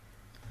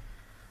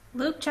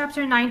Luke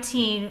chapter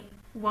 19,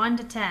 1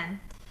 to 10.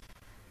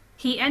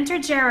 He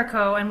entered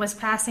Jericho and was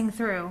passing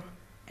through.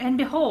 And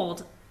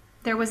behold,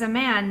 there was a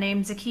man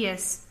named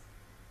Zacchaeus.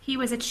 He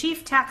was a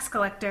chief tax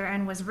collector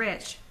and was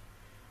rich.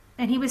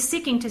 And he was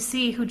seeking to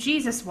see who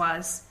Jesus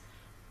was.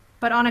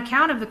 But on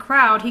account of the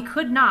crowd he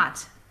could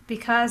not,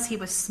 because he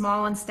was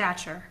small in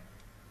stature.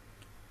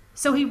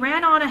 So he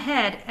ran on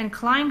ahead and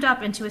climbed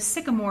up into a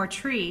sycamore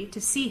tree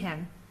to see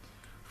him,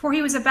 for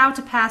he was about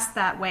to pass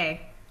that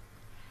way.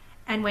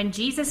 And when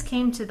Jesus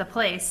came to the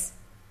place,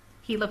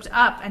 he looked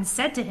up and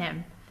said to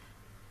him,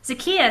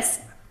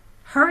 "Zacchaeus,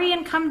 hurry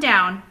and come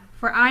down,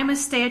 for I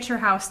must stay at your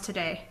house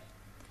today."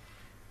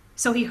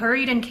 So he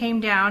hurried and came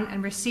down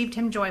and received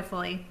him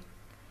joyfully.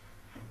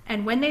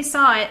 And when they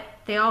saw it,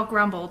 they all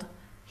grumbled,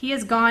 "He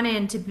has gone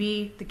in to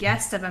be the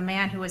guest of a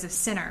man who is a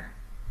sinner."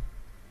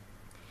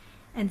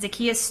 And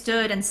Zacchaeus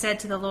stood and said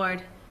to the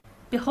Lord,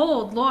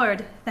 "Behold,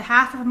 Lord, the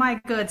half of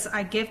my goods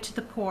I give to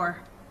the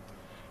poor.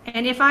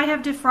 And if I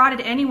have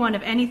defrauded anyone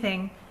of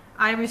anything,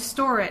 I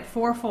restore it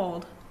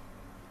fourfold."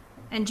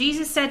 And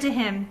Jesus said to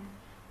him,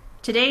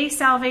 "Today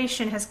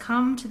salvation has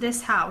come to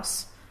this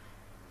house,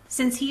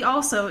 since he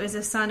also is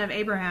a son of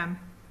Abraham.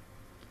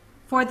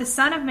 For the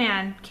Son of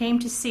Man came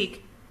to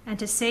seek and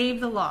to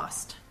save the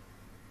lost."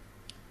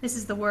 This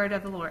is the word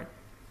of the Lord.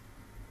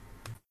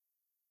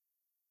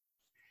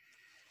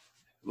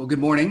 Well, good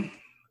morning.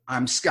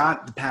 I'm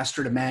Scott, the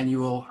pastor at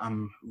Emmanuel.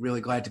 I'm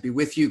really glad to be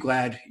with you.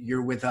 Glad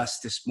you're with us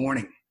this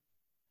morning.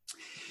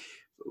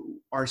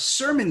 Our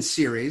sermon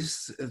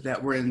series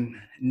that we're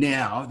in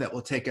now, that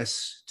will take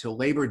us to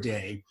Labor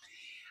Day,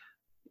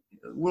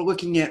 we're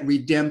looking at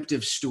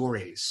redemptive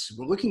stories.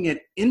 We're looking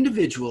at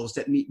individuals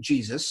that meet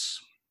Jesus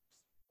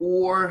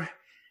or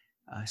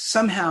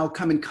somehow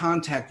come in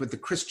contact with the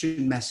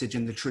Christian message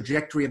and the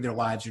trajectory of their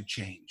lives are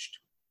changed.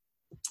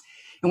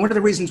 And one of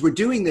the reasons we're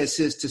doing this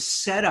is to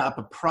set up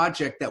a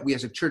project that we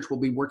as a church will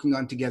be working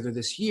on together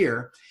this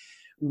year,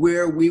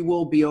 where we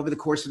will be over the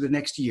course of the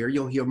next year,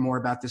 you'll hear more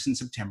about this in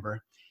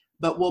September,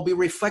 but we'll be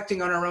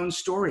reflecting on our own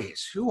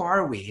stories. Who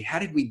are we? How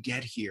did we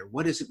get here?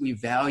 What is it we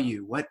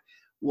value?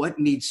 What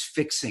needs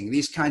fixing?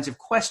 These kinds of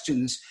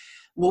questions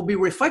we'll be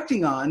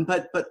reflecting on,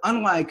 but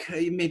unlike,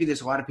 maybe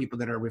there's a lot of people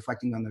that are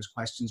reflecting on those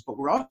questions, but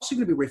we're also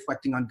going to be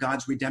reflecting on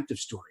God's redemptive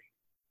story.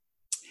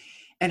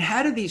 And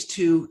how do these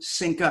two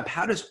sync up?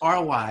 How does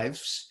our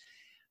lives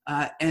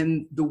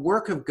and the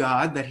work of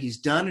God that he's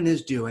done and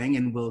is doing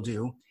and will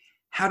do,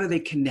 how do they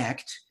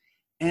connect?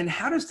 And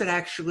how does that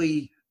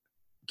actually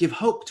give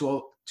hope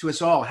to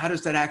us all? How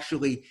does that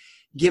actually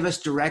give us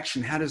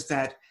direction? How does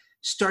that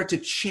start to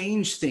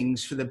change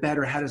things for the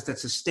better? How does that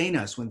sustain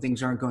us when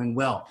things aren't going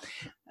well?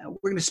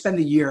 We're going to spend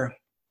the year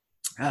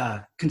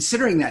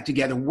considering that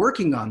together,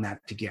 working on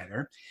that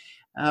together.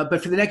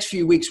 But for the next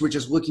few weeks, we're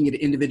just looking at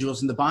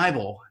individuals in the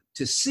Bible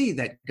to see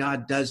that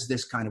God does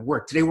this kind of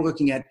work. Today, we're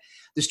looking at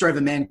the story of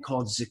a man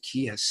called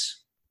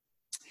Zacchaeus.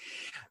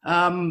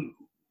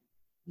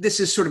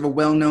 This is sort of a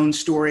well-known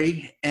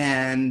story,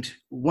 and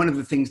one of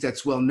the things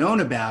that's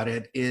well-known about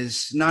it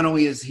is not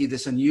only is he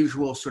this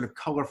unusual, sort of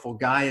colorful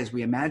guy as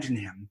we imagine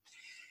him,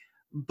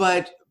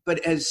 but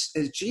as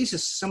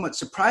Jesus somewhat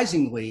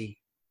surprisingly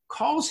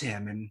calls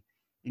him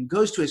and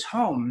goes to his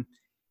home,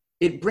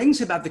 it brings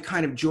about the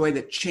kind of joy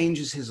that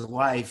changes his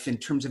life in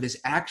terms of his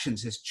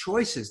actions, his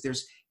choices.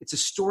 It's a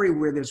story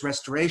where there's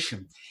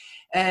restoration.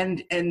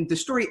 And the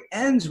story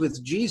ends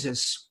with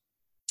Jesus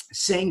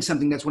saying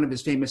something that's one of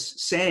his famous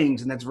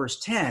sayings, and that's verse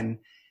 10,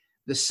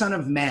 "The Son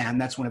of Man,"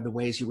 that's one of the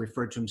ways he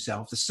referred to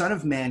himself, "the Son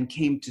of Man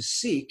came to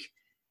seek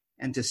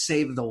and to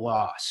save the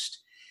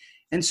lost."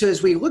 And so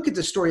as we look at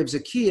the story of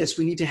Zacchaeus,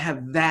 we need to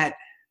have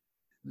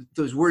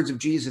those words of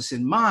Jesus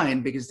in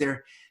mind, because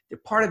they're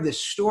part of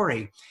this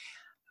story.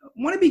 I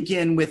want to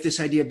begin with this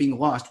idea of being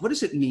lost. What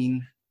does it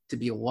mean to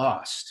be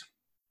lost?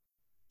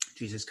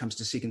 Jesus comes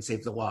to seek and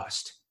save the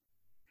lost.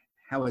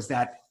 How is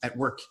that at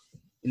work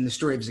in the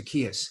story of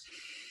Zacchaeus?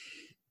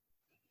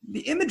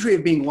 The imagery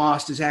of being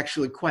lost is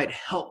actually quite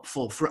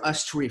helpful for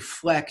us to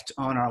reflect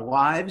on our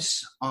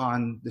lives,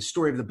 on the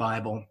story of the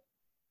Bible,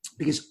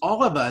 because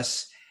all of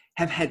us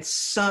have had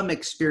some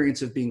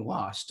experience of being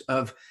lost,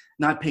 of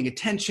not paying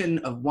attention,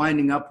 of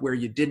winding up where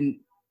you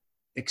didn't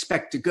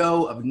expect to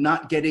go, of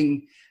not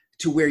getting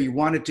to where you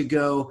wanted to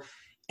go,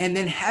 and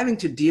then having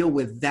to deal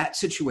with that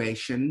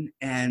situation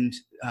and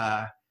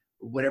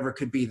whatever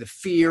could be the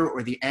fear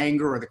or the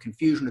anger or the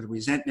confusion or the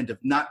resentment of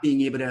not being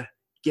able to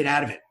get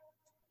out of it.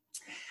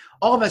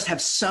 All of us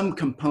have some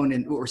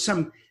component or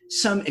some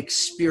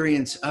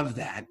experience of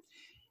that.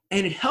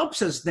 And it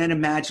helps us then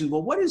imagine,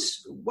 well, what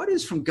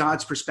is from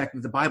God's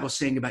perspective the Bible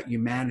saying about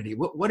humanity?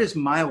 What is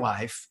my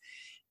life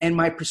and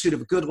my pursuit of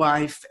a good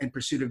life and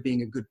pursuit of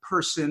being a good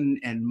person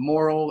and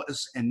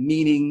morals and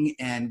meaning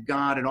and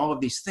God and all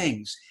of these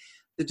things?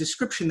 The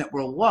description that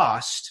we're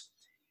lost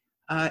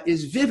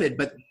is vivid,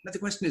 but the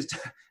question is,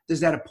 does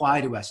that apply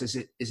to us? Is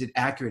it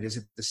accurate? Is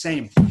it the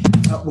same?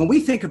 When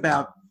we think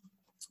about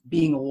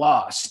being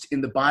lost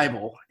in the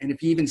Bible, and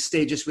if you even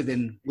stay just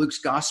within Luke's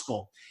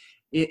gospel,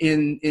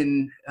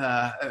 in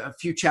a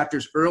few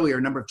chapters earlier,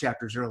 a number of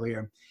chapters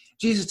earlier,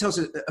 Jesus tells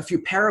a few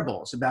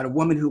parables about a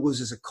woman who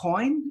loses a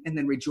coin and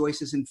then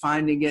rejoices in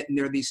finding it. And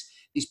there are these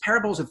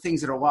parables of things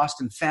that are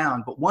lost and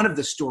found, but one of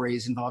the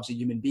stories involves a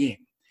human being.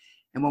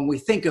 And when we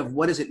think of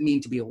what does it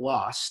mean to be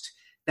lost,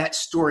 that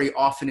story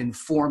often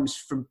informs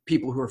from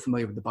people who are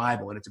familiar with the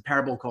Bible. And it's a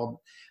parable called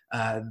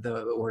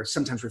or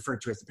sometimes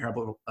referred to as the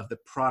parable of the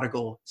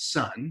prodigal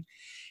son.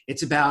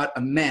 It's about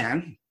a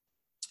man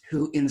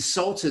who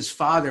insults his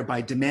father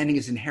by demanding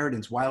his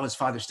inheritance while his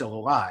father's still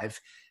alive,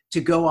 to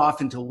go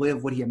off and to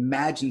live what he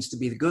imagines to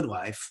be the good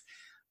life.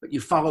 But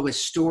you follow his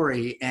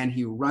story and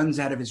he runs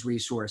out of his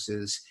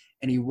resources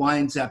and he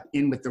winds up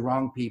in with the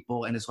wrong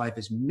people and his life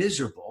is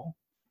miserable.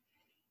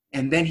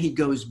 And then he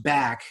goes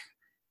back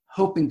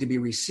hoping to be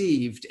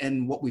received.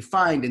 And what we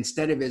find,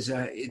 instead of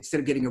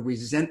getting a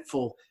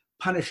resentful,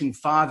 punishing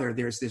father,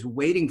 there's this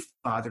waiting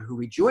father who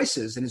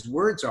rejoices, and his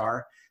words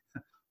are,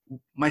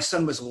 "My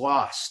son was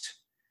lost,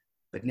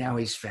 but now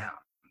he's found."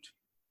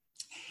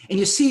 And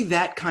you see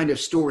that kind of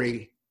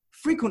story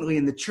frequently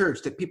in the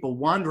church, that people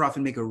wander off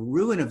and make a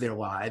ruin of their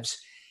lives.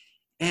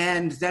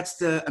 And that's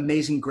the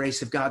amazing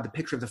grace of God, the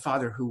picture of the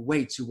Father who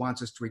waits, who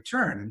wants us to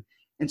return.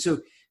 And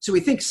so we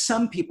think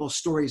some people's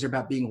stories are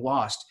about being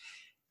lost.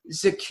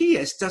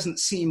 Zacchaeus doesn't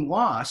seem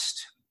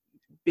lost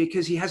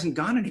because he hasn't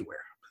gone anywhere.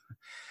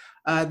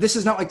 This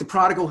is not like the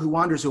prodigal who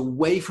wanders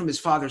away from his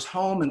father's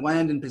home and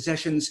land and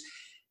possessions.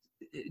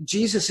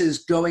 Jesus is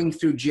going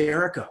through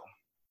Jericho.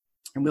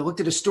 And we looked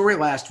at a story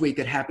last week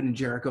that happened in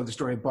Jericho, the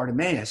story of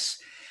Bartimaeus.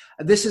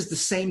 This is the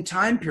same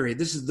time period.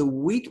 This is the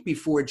week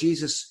before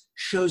Jesus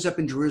shows up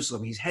in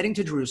Jerusalem. He's heading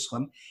to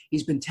Jerusalem.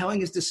 He's been telling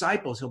his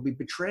disciples he'll be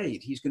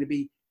betrayed. He's going to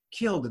be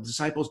killed. The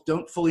disciples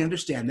don't fully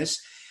understand this.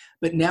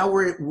 But now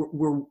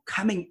we're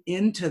coming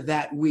into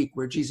that week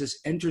where Jesus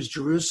enters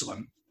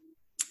Jerusalem.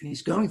 And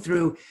he's going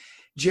through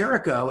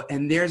Jericho,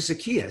 and there's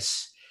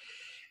Zacchaeus.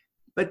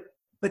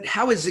 But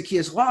how is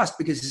Zacchaeus lost?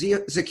 Because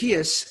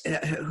Zacchaeus,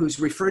 who's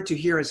referred to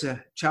here as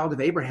a child of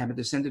Abraham, a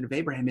descendant of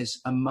Abraham,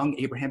 is among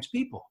Abraham's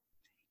people.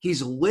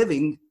 He's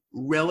living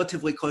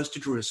relatively close to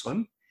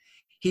Jerusalem.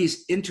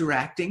 He's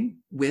interacting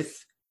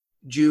with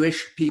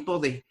Jewish people,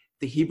 the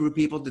Hebrew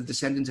people, the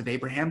descendants of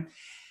Abraham.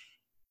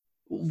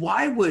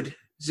 Why would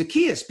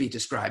Zacchaeus be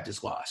described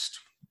as lost?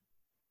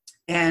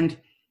 And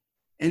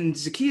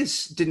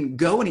Zacchaeus didn't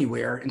go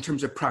anywhere in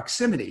terms of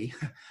proximity,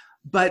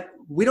 but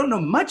we don't know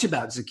much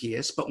about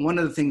Zacchaeus. But one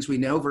of the things we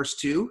know, verse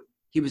 2,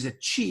 he was a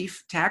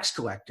chief tax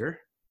collector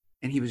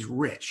and he was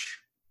rich.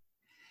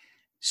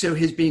 So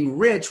his being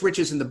rich,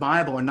 riches in the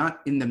Bible are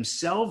not in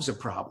themselves a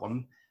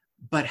problem,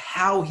 but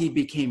how he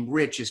became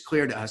rich is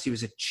clear to us. He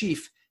was a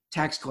chief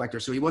tax collector.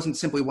 So he wasn't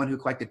simply one who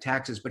collected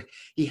taxes, but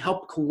he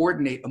helped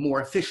coordinate a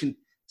more efficient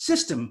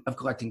system of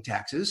collecting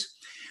taxes,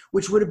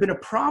 which would have been a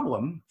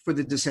problem for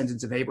the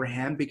descendants of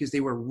Abraham because they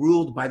were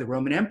ruled by the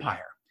Roman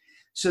Empire.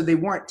 So they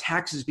weren't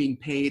taxes being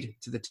paid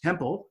to the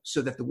temple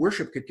so that the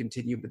worship could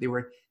continue, but they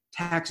were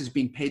taxes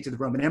being paid to the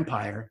Roman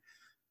Empire,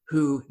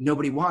 who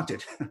nobody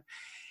wanted.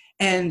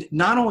 And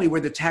not only were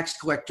the tax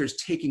collectors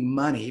taking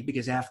money,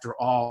 because after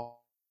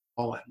all,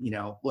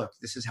 look,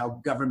 this is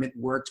how government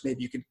works.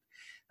 Maybe you could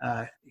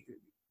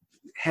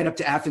head up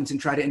to Athens and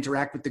try to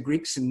interact with the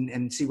Greeks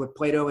and see what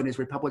Plato and his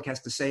Republic has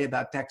to say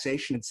about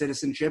taxation and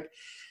citizenship.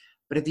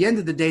 But at the end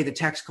of the day, the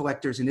tax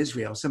collectors in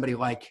Israel, somebody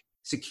like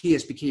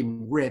Zacchaeus,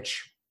 became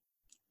rich,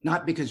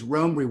 not because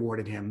Rome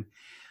rewarded him,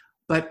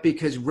 but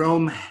because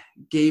Rome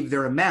gave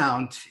their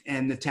amount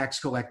and the tax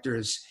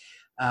collectors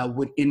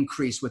would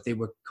increase what they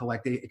would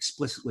collect. They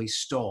explicitly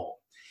stole.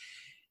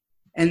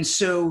 And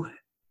so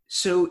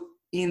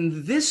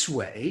in this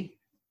way,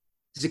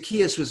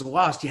 Zacchaeus was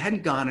lost. He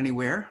hadn't gone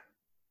anywhere.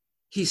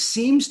 He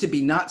seems to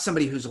be not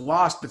somebody who's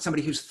lost, but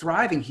somebody who's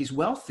thriving. He's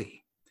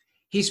wealthy.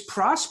 He's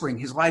prospering.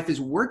 His life is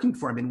working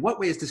for him. In what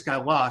way is this guy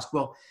lost?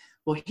 Well,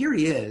 here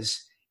he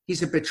is.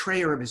 He's a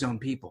betrayer of his own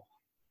people.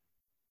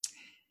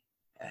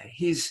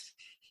 He's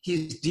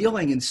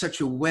dealing in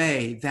such a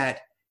way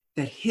that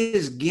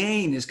his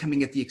gain is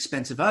coming at the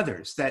expense of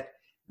others,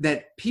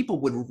 that people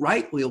would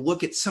rightly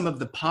look at some of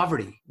the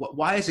poverty.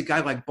 Why is a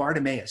guy like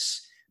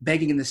Bartimaeus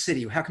begging in the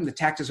city? How come the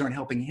taxes aren't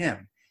helping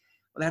him?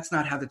 Well, that's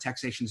not how the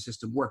taxation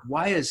system worked.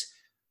 Why is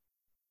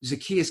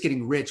Zacchaeus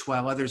getting rich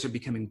while others are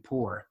becoming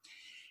poor?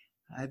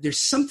 There's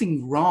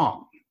something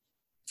wrong.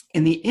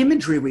 And the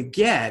imagery we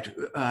get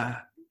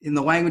in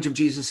the language of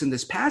Jesus in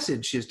this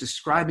passage is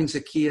describing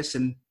Zacchaeus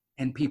and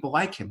people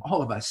like him,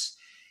 all of us,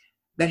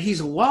 that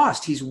he's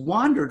lost. He's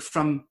wandered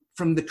from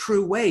the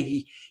true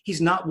way.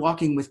 He's not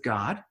walking with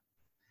God.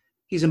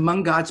 He's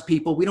among God's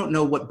people. We don't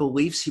know what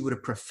beliefs he would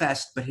have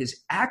professed, but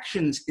his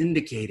actions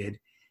indicated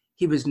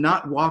he was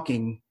not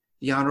walking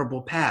the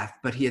honorable path,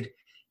 but he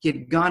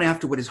had gone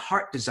after what his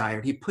heart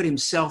desired. He put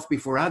himself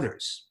before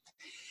others.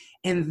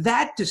 And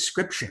that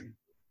description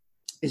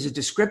is a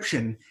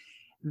description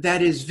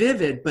that is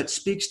vivid, but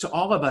speaks to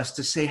all of us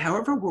to say,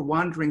 however we're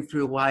wandering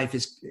through life,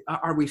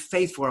 are we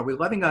faithful? Are we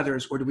loving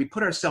others? Or do we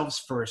put ourselves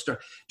first? Or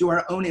do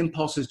our own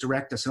impulses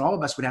direct us? And all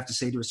of us would have to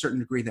say to a certain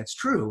degree that's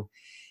true.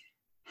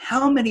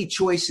 how many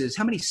choices,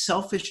 how many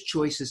selfish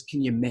choices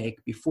can you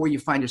make before you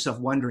find yourself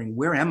wondering,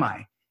 where am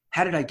I?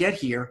 How did I get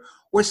here?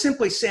 Or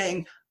simply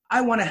saying,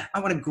 I want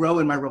to grow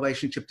in my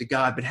relationship to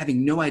God, but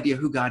having no idea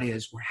who God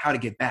is or how to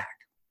get back.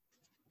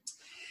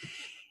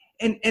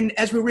 And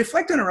as we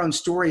reflect on our own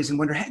stories and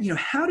wonder,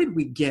 how did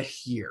we get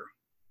here?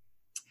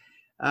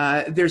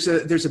 There's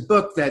a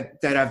book that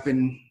I've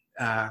been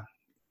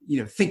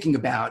thinking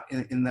about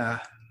in the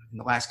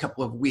last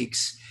couple of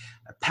weeks,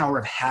 Power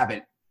of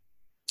Habit.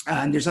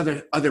 And there's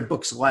other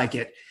books like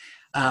it,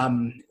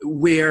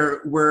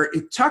 where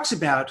it talks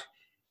about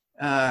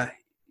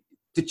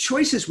the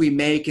choices we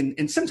make,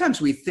 and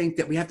sometimes we think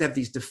that we have to have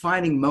these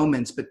defining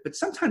moments, but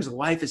sometimes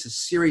life is a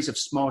series of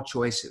small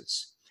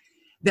choices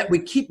that we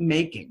keep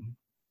making,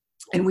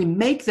 and we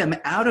make them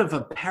out of a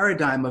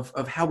paradigm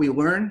of how we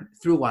learn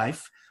through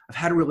life, of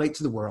how to relate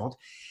to the world.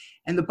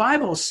 And the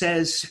Bible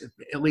says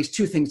at least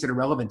two things that are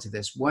relevant to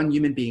this. One,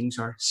 human beings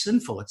are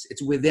sinful.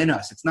 It's within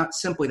us. It's not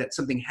simply that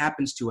something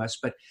happens to us,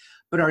 but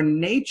our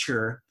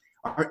nature,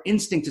 our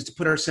instinct is to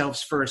put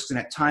ourselves first. And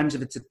at times,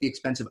 if it's at the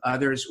expense of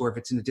others or if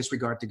it's in a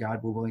disregard to God,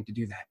 we're willing to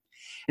do that.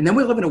 And then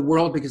we live in a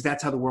world, because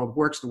that's how the world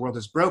works. The world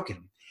is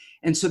broken.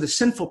 And so the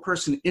sinful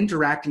person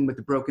interacting with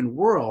the broken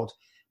world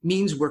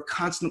means we're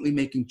constantly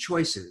making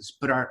choices.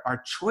 But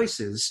our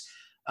choices,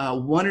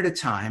 one at a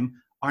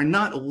time, are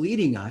not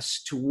leading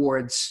us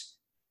towards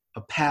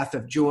a path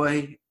of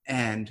joy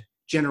and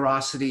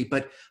generosity,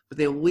 but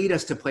they lead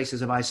us to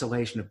places of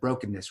isolation, of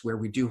brokenness, where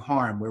we do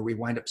harm, where we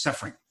wind up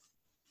suffering.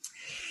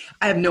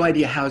 I have no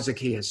idea how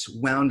Zacchaeus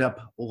wound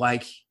up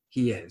like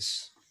he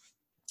is,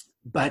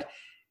 but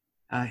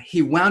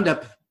he wound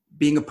up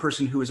being a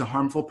person who was a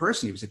harmful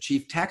person. He was a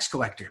chief tax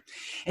collector.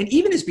 And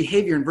even his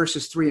behavior in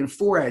verses 3 and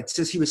 4, it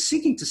says he was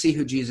seeking to see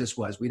who Jesus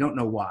was. We don't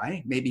know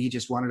why. Maybe he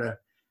just wanted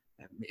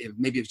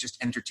maybe it was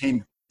just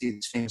entertainment to see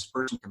this famous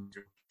person come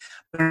through.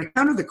 But on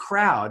account of the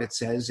crowd, it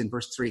says in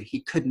verse 3,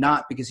 he could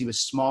not because he was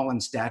small in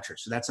stature.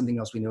 So that's something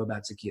else we know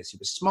about Zacchaeus. He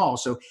was small,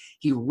 so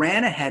he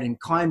ran ahead and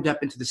climbed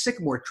up into the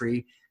sycamore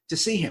tree to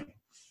see him.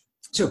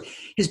 So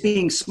his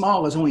being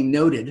small is only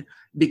noted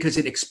because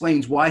it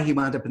explains why he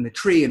wound up in the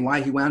tree and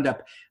why he wound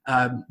up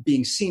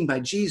being seen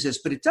by Jesus.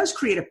 But it does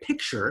create a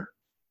picture,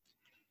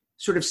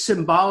 sort of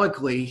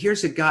symbolically.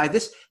 Here's a guy,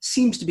 this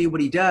seems to be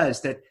what he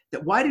does, that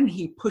why didn't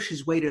he push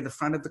his way to the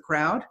front of the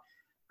crowd?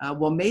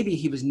 Well, maybe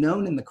he was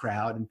known in the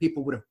crowd and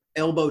people would have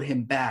elbowed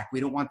him back. We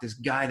don't want this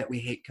guy that we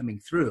hate coming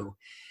through.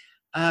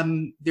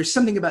 There's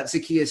something about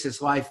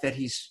Zacchaeus' life that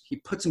he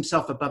puts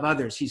himself above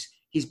others.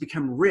 He's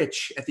become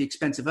rich at the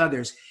expense of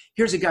others.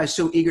 Here's a guy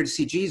so eager to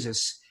see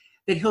Jesus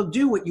that he'll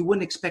do what you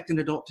wouldn't expect an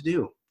adult to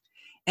do.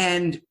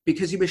 And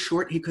because he was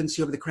short, he couldn't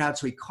see over the crowd,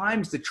 so he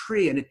climbs the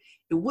tree. And it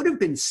would have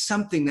been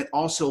something that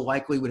also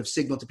likely would have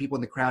signaled to people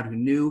in the crowd who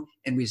knew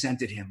and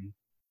resented him.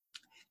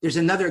 There's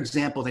another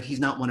example that he's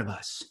not one of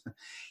us.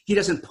 He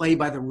doesn't play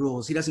by the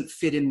rules. He doesn't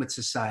fit in with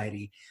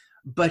society,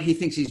 but he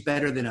thinks he's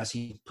better than us.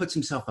 He puts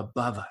himself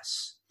above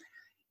us.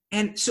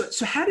 And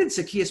so how did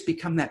Zacchaeus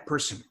become that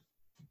person?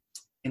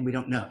 And we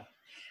don't know.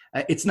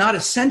 It's not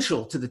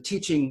essential to the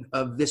teaching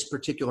of this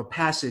particular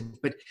passage,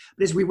 but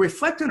as we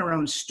reflect on our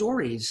own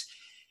stories,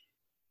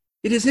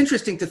 it is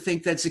interesting to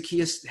think that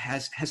Zacchaeus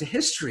has a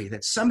history,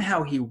 that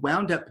somehow he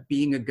wound up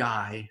being a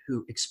guy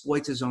who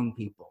exploits his own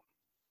people.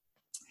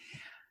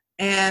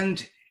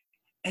 And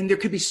there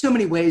could be so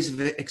many ways of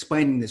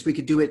explaining this. We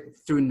could do it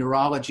through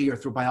neurology or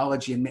through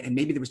biology, and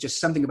maybe there was just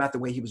something about the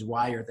way he was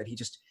wired that he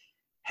just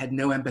had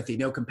no empathy,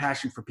 no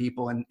compassion for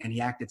people, and he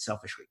acted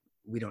selfishly.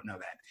 We don't know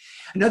that.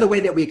 Another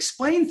way that we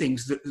explain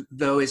things,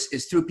 though,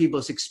 is through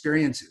people's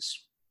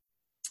experiences.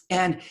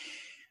 And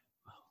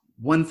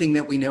one thing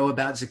that we know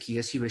about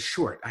Zacchaeus, he was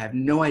short. I have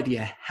no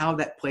idea how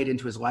that played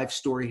into his life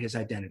story, his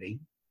identity.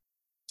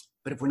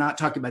 But if we're not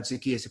talking about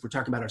Zacchaeus, if we're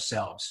talking about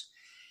ourselves,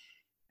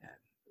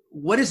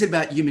 what is it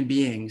about human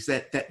beings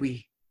that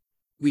we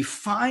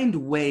find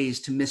ways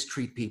to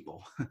mistreat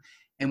people?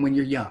 And when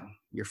you're young,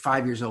 you're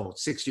 5 years old,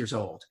 6 years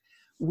old,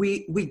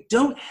 we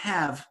don't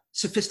have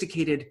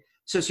sophisticated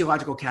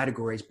sociological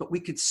categories, but we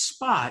could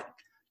spot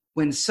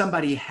when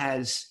somebody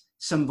has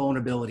some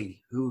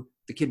vulnerability, who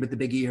the kid with the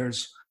big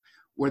ears,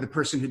 or the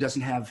person who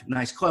doesn't have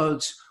nice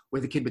clothes, or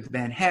the kid with the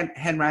bad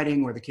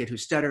handwriting, or the kid who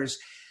stutters,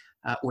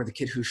 or the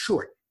kid who's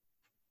short.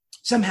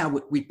 Somehow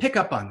we pick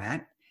up on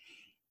that.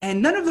 And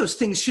none of those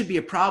things should be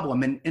a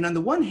problem. And on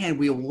the one hand,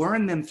 we'll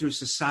learn them through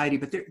society,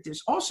 but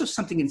there's also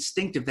something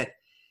instinctive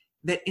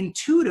that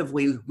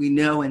intuitively we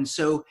know. And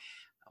so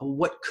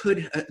what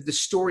could the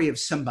story of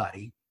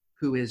somebody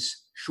who is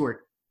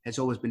short, has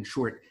always been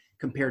short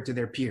compared to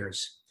their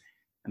peers,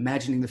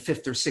 imagining the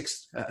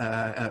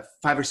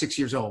 5 or 6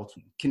 years old,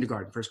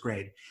 kindergarten, first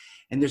grade,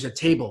 and there's a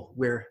table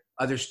where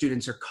other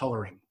students are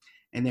coloring,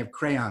 and they have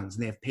crayons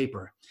and they have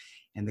paper,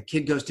 and the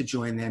kid goes to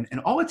join them,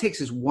 and all it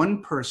takes is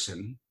one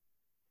person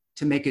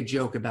to make a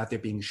joke about their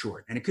being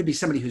short. And it could be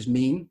somebody who's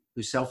mean,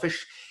 who's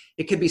selfish.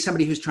 It could be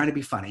somebody who's trying to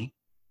be funny.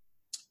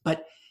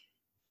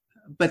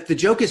 But the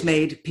joke is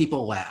made,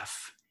 people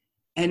laugh.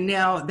 And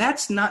now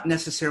that's not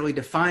necessarily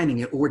defining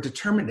it or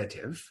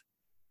determinative,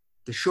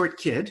 the short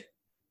kid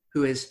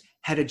who has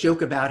had a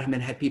joke about him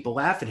and had people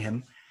laugh at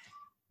him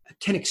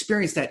can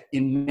experience that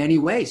in many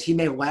ways. He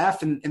may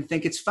laugh and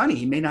think it's funny.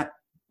 He may not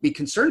be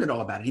concerned at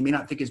all about it. He may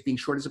not think his being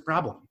short is a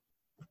problem.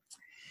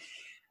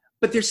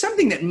 But there's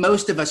something that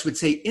most of us would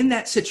say in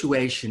that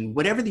situation,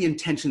 whatever the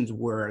intentions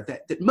were,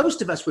 that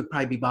most of us would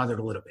probably be bothered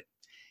a little bit.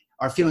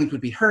 Our feelings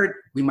would be hurt.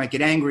 We might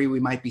get angry. We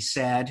might be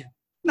sad.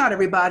 Not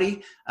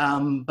everybody,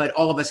 but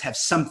all of us have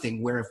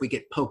something where if we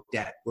get poked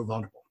at, we're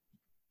vulnerable.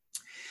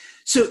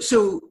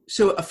 So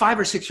a 5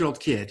 or 6 year old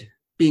kid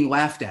being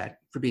laughed at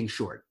for being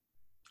short,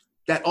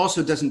 that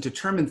also doesn't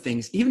determine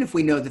things. Even if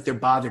we know that they're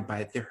bothered by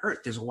it, they're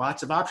hurt. There's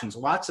lots of options,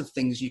 lots of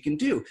things you can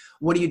do.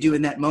 What do you do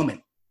in that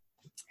moment?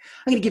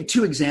 I'm going to give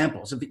 2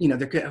 examples of,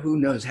 who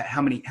knows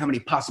how many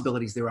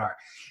possibilities there are,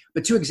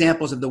 but 2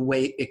 examples of the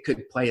way it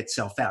could play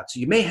itself out. So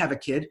you may have a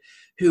kid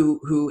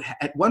who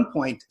at one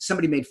point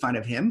somebody made fun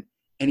of him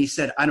and he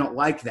said, "I don't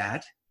like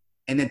that."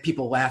 And then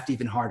people laughed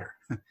even harder.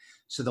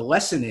 So the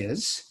lesson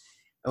is,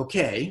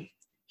 okay,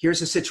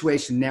 here's a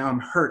situation. Now I'm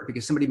hurt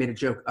because somebody made a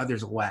joke.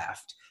 Others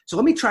laughed. So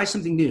let me try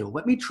something new.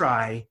 Let me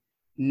try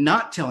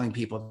not telling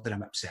people that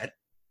I'm upset,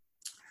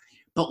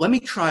 but let me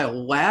try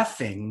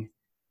laughing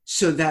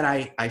so that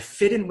I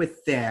fit in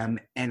with them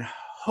and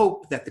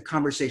hope that the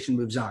conversation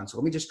moves on. So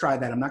let me just try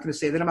that. I'm not going to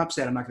say that I'm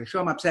upset. I'm not going to show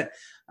I'm upset.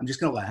 I'm just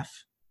going to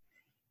laugh.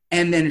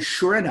 And then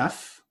sure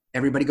enough,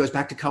 everybody goes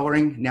back to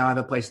coloring. Now I have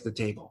a place at the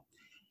table.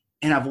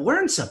 And I've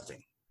learned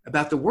something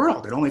about the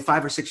world. At only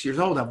 5 or 6 years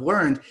old, I've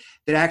learned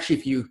that actually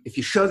if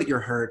you show that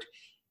you're hurt,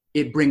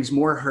 it brings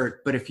more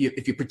hurt. But if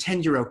you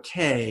pretend you're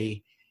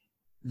okay,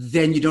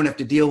 then you don't have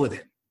to deal with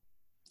it.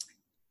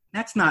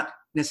 That's not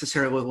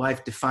necessarily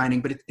life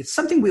defining, but it's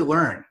something we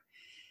learn.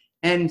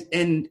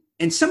 And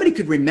somebody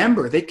could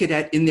remember, they could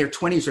in their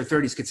 20s or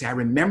 30s could say, "I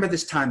remember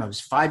this time I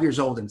was 5 years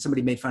old and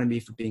somebody made fun of me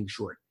for being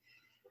short."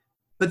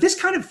 But this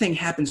kind of thing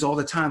happens all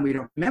the time. We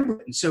don't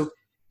remember it. And so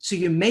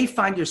you may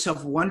find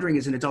yourself wondering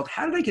as an adult,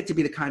 how did I get to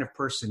be the kind of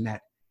person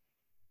that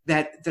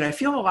I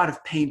feel a lot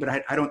of pain, but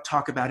I don't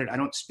talk about it. I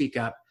don't speak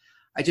up.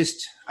 I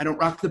don't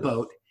rock the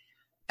boat.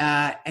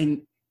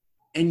 And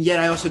yet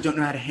I also don't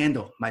know how to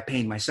handle my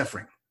pain, my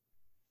suffering.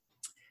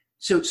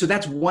 So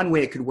that's one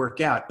way it could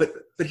work out. But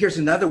here's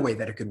another way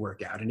that it could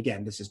work out. And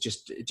again, this is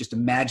just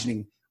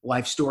imagining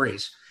life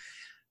stories.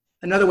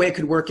 Another way it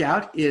could work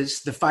out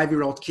is the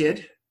 5-year-old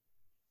kid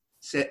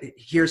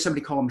hears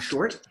somebody call him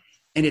short.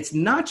 And it's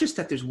not just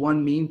that there's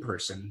one mean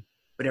person,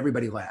 but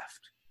everybody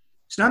laughed.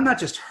 So now I'm not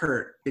just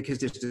hurt because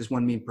there's this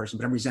one mean person,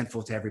 but I'm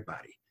resentful to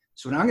everybody.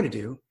 So what I'm going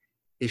to do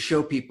is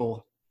show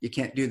people you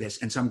can't do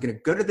this. And so I'm going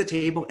to go to the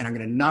table and I'm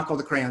going to knock all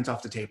the crayons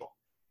off the table.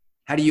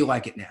 How do you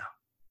like it now?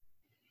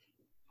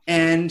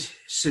 And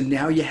so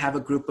now you have a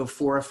group of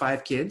 4 or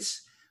 5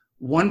 kids.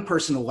 One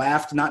person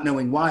laughed, not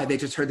knowing why. They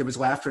just heard there was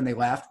laughter and they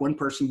laughed. One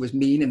person was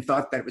mean and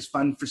thought that it was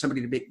fun for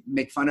somebody to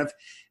make fun of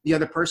the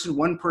other person.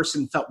 One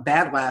person felt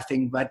bad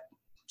laughing, but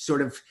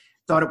sort of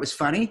thought it was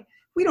funny.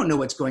 We don't know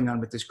what's going on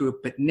with this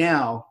group, but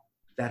now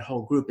that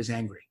whole group is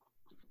angry.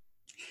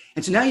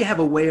 And so now you have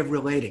a way of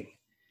relating.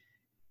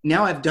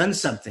 Now I've done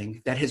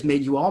something that has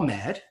made you all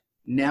mad.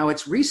 Now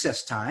it's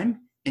recess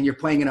time and you're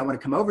playing and I want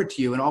to come over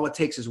to you. And all it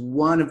takes is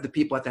one of the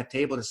people at that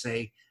table to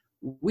say,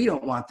 "We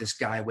don't want this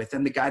guy with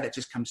him," the guy that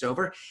just comes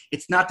over.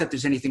 It's not that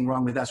there's anything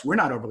wrong with us. We're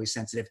not overly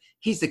sensitive.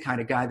 He's the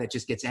kind of guy that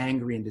just gets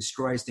angry and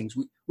destroys things.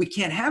 We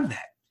can't have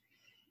that.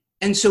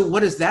 And so what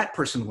does that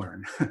person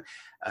learn?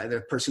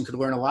 The person could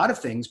learn a lot of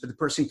things, but the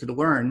person could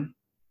learn,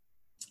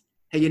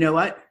 hey, you know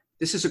what?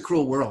 This is a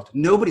cruel world.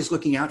 Nobody's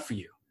looking out for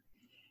you.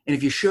 And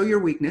if you show your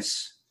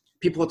weakness,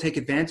 people will take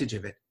advantage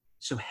of it.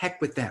 So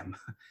heck with them.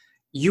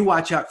 You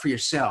watch out for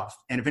yourself.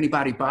 And if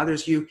anybody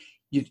bothers you,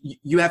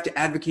 you have to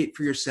advocate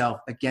for yourself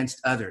against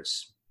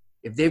others.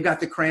 If they've got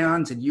the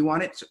crayons and you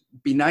want it,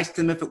 be nice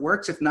to them if it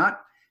works. If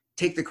not,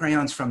 take the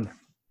crayons from them.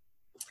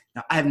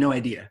 Now, I have no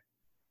idea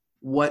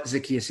what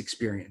Zacchaeus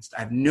experienced.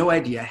 I have no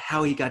idea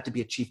how he got to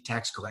be a chief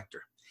tax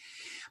collector.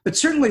 But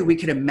certainly we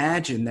can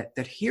imagine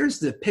that here's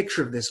the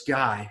picture of this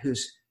guy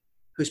who's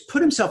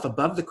put himself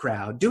above the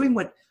crowd, doing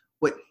what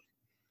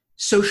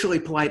socially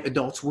polite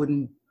adults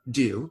wouldn't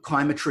do,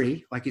 climb a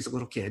tree like he's a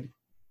little kid.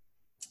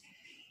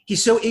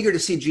 He's so eager to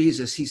see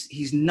Jesus.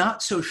 He's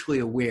not socially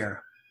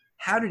aware.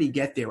 How did he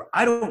get there?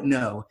 I don't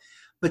know.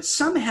 But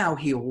somehow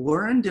he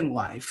learned in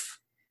life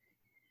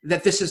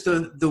that this is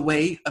the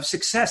way of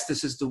success.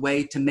 This is the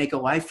way to make a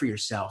life for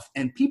yourself.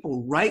 And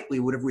people rightly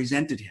would have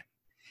resented him.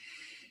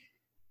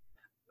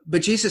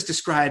 But Jesus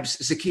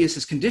describes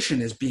Zacchaeus'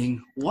 condition as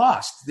being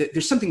lost. That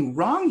there's something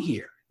wrong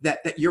here,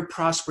 that you're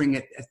prospering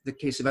at the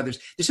case of others.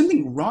 There's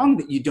something wrong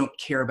that you don't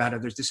care about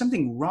others. There's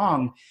something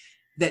wrong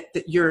that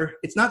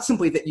it's not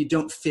simply that you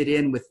don't fit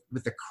in with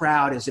the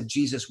crowd as if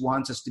Jesus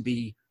wants us to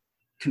be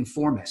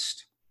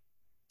conformist,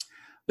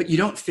 but you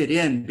don't fit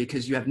in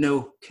because you have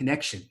no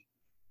connection.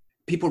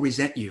 People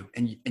resent you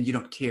and you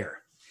don't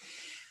care.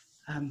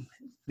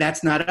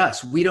 That's not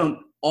us. We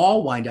don't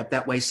all wind up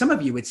that way. Some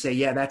of you would say,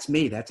 yeah, that's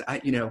me.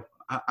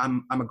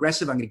 I'm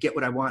aggressive. I'm going to get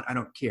what I want. I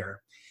don't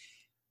care.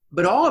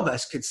 But all of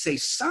us could say,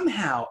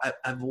 somehow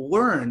I've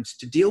learned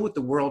to deal with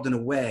the world in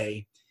a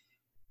way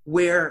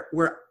where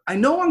I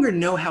no longer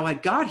know how I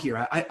got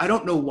here. I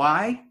don't know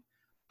why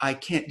I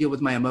can't deal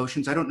with my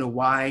emotions. I don't know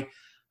why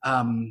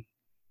I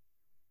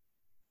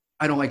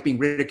don't like being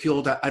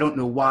ridiculed. I don't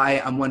know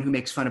why I'm one who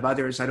makes fun of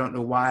others. I don't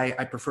know why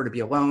I prefer to be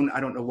alone. I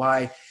don't know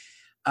why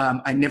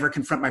I never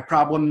confront my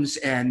problems.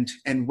 And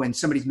when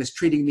somebody's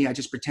mistreating me, I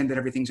just pretend that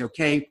everything's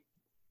okay.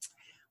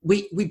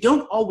 We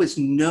don't always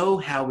know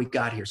how we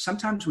got here.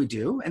 Sometimes we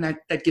do, and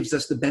that gives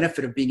us the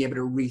benefit of being able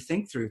to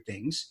rethink through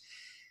things.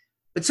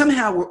 But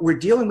somehow we're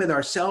dealing with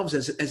ourselves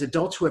as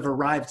adults who have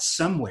arrived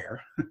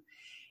somewhere.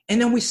 And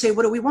then we say,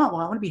 what do we want?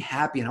 Well, I want to be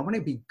happy and I want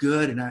to be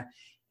good.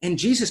 And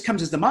Jesus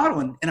comes as the model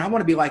and I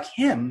want to be like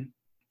him.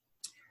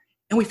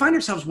 And we find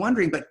ourselves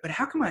wondering, but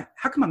how come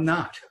I'm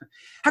not?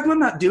 How come I'm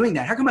not doing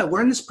that? How come I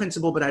learn this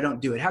principle, but I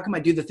don't do it? How come I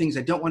do the things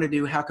I don't want to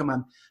do? How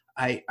come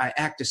I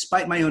act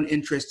despite my own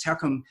interests? How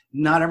come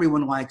not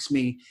everyone likes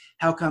me?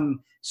 How come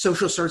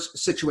social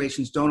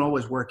situations don't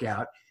always work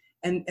out?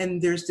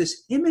 And there's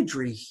this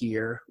imagery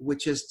here,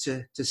 which is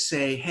to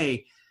say,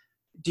 hey,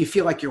 do you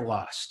feel like you're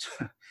lost?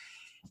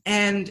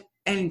 And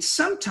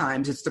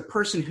sometimes it's the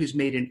person who's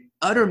made an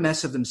utter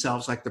mess of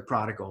themselves, like the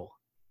prodigal,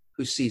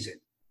 who sees it.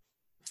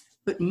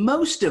 But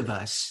most of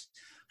us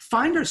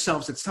find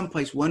ourselves at some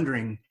place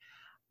wondering,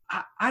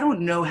 I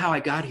don't know how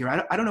I got here.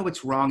 I don't know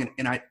what's wrong,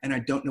 and I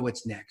don't know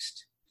what's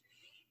next.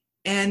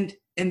 And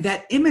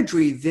that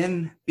imagery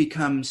then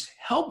becomes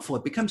helpful.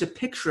 It becomes a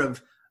picture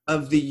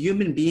of the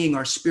human being,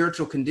 our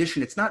spiritual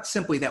condition. It's not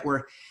simply that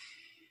we're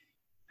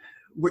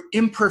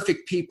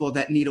imperfect people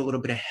that need a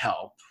little bit of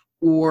help,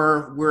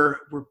 or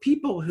we're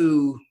people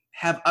who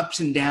have ups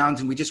and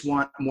downs and we just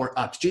want more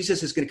ups.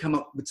 Jesus is going to come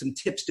up with some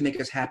tips to make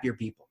us happier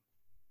people.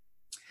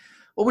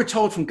 What we're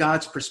told from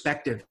God's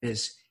perspective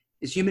is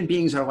human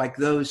beings are like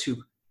those who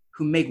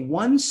make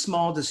one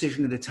small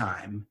decision at a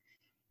time.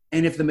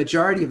 And if the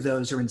majority of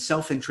those are in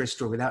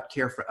self-interest or without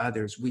care for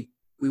others, we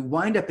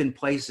wind up in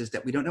places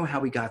that we don't know how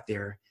we got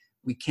there.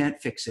 We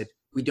can't fix it.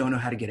 We don't know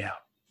how to get out.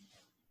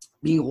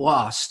 Being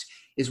lost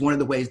is one of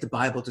the ways the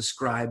Bible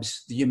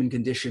describes the human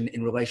condition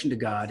in relation to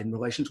God, in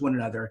relation to one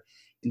another,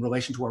 in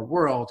relation to our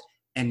world,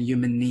 and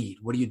human need.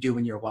 What do you do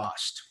when you're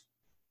lost?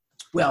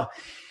 Well,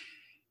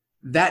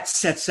 that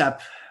sets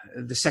up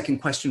the second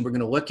question we're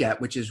going to look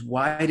at, which is,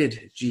 why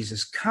did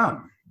Jesus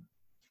come?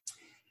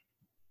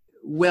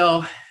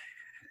 Well,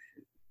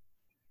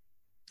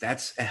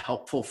 that's a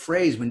helpful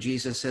phrase when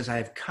Jesus says, I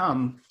have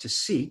come to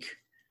seek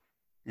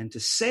and to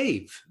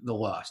save the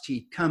lost.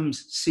 He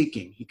comes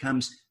seeking. He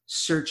comes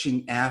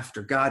searching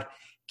after. God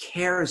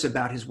cares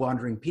about his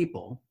wandering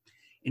people,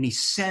 and he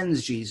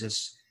sends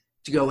Jesus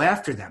to go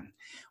after them.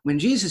 When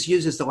Jesus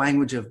uses the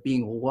language of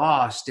being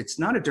lost, it's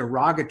not a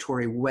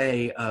derogatory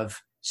way of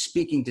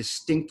speaking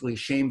distinctly,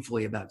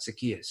 shamefully about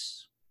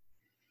Zacchaeus.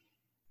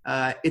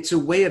 It's a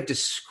way of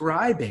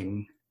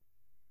describing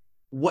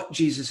what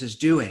Jesus is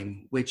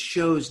doing, which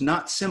shows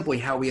not simply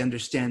how we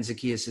understand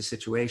Zacchaeus'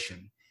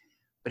 situation,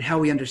 but how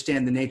we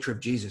understand the nature of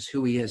Jesus,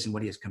 who he is and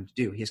what he has come to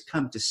do. He has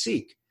come to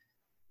seek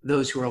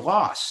those who are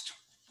lost.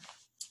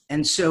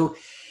 And so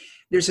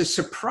there's a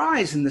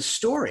surprise in the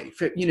story.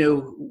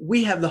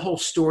 We have the whole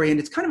story, and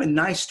it's kind of a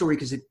nice story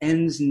because it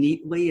ends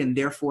neatly, and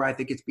therefore I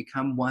think it's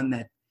become one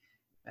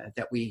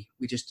that we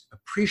just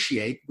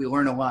appreciate, we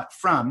learn a lot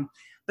from.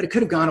 But it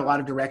could have gone a lot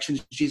of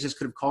directions. Jesus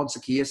could have called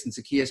Zacchaeus, and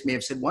Zacchaeus may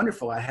have said,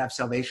 wonderful, I have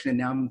salvation, and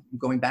now I'm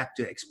going back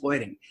to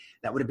exploiting.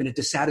 That would have been a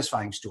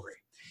dissatisfying story.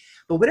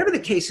 But whatever the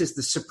case is,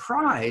 the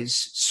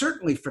surprise,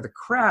 certainly for the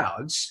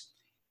crowds,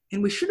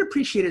 and we should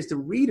appreciate as the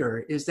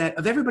reader, is that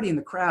of everybody in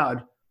the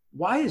crowd,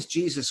 why does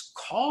Jesus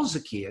call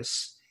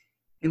Zacchaeus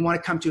and want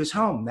to come to his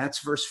home? That's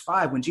verse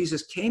 5. When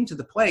Jesus came to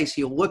the place,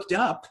 he looked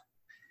up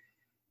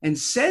and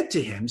said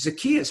to him,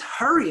 Zacchaeus,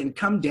 hurry and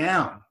come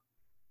down,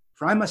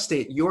 for I must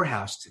stay at your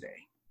house today.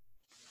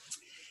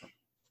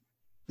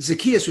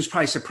 Zacchaeus was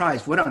probably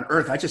surprised. What on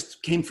earth? I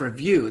just came for a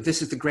view.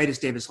 This is the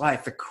greatest day of his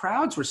life. The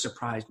crowds were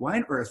surprised. Why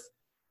on earth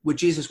would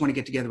Jesus want to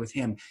get together with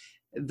him?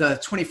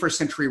 The 21st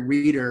century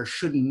reader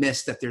shouldn't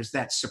miss that there's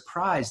that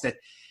surprise that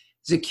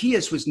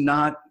Zacchaeus was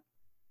not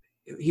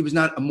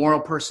a moral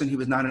person. He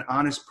was not an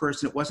honest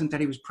person. It wasn't that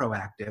he was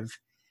proactive.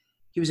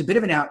 He was a bit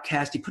of an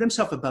outcast. He put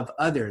himself above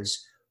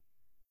others.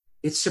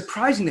 It's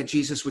surprising that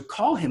Jesus would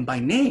call him by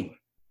name.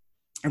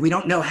 And we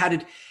don't know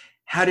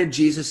how did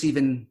Jesus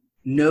even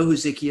know who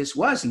Zacchaeus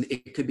was, and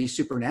it could be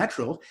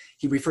supernatural.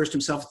 He refers to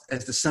himself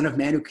as the Son of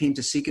Man who came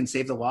to seek and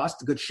save the lost.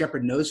 The Good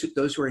Shepherd knows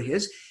those who are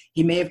his.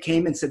 He may have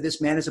came and said, this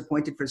man is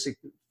appointed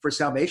for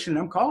salvation, and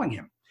I'm calling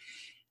him.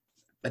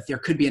 But there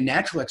could be a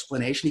natural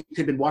explanation. He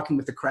could have been walking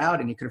with the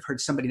crowd, and he could have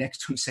heard somebody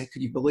next to him say,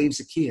 could you believe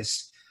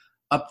Zacchaeus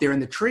up there in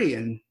the tree?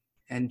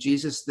 And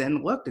Jesus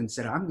then looked and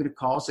said, I'm going to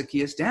call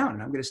Zacchaeus down,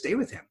 and I'm going to stay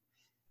with him.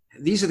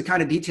 These are the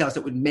kind of details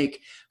that would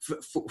make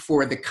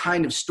for the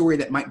kind of story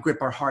that might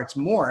grip our hearts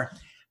more.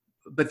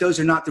 But those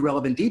are not the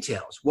relevant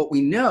details. What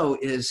we know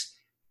is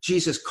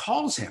Jesus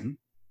calls him,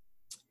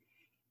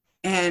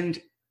 and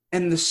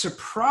the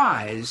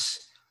surprise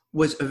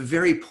was a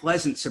very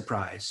pleasant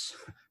surprise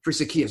for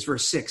Zacchaeus.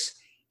 Verse 6,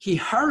 he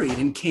hurried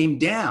and came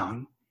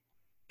down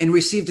and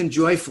received him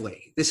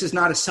joyfully. This is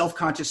not a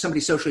self-conscious,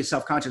 somebody socially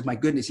self-conscious. My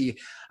goodness,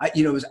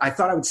 I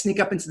thought I would sneak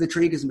up into the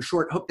tree because I'm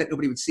short, hope that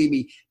nobody would see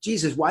me.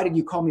 Jesus, why did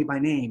you call me by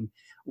name?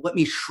 Let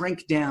me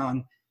shrink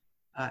down.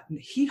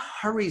 He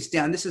hurries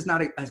down. This is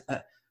not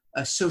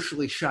a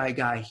socially shy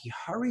guy. He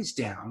hurries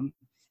down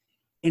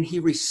and he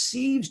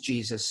receives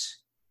Jesus,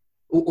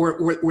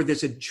 or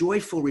there's a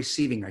joyful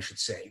receiving, I should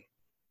say.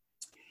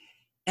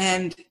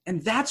 And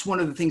that's one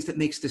of the things that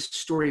makes this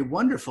story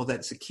wonderful,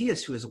 that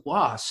Zacchaeus, who is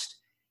lost,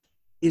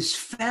 is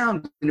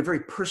found in a very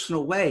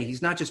personal way.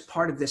 He's not just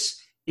part of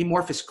this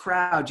amorphous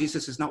crowd.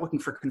 Jesus is not looking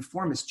for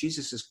conformists.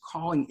 Jesus is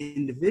calling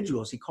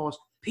individuals. He calls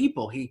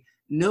people. He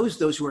knows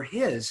those who are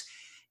his.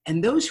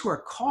 And those who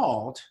are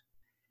called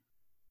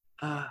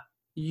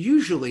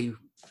usually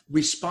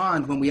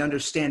respond when we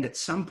understand at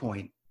some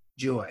point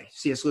joy.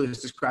 C.S.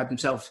 Lewis described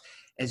himself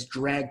as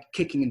dragged,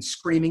 kicking and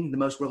screaming, the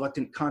most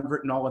reluctant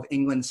convert in all of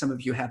England. Some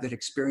of you have that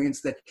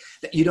experience, that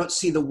you don't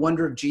see the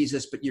wonder of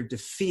Jesus, but you're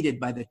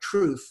defeated by the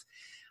truth.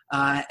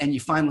 And you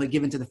finally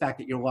give into the fact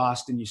that you're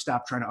lost and you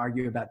stop trying to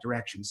argue about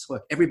directions.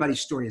 Look,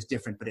 everybody's story is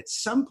different, but at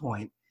some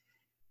point,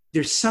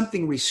 there's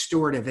something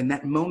restorative, and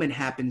that moment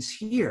happens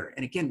here.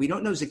 And again, we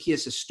don't know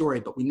Zacchaeus' story,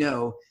 but we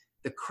know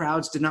the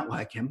crowds did not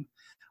like him.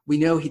 We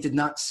know he did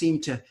not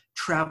seem to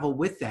travel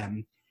with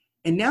them.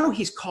 And now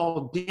he's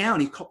called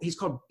down. He's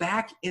called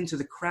back into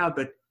the crowd,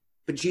 but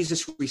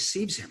Jesus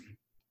receives him.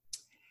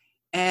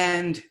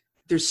 And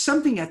there's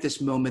something at this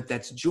moment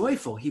that's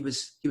joyful. He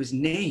was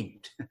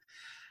named.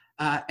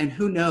 And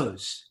who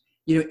knows,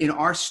 in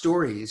our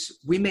stories,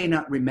 we may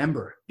not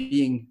remember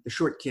being the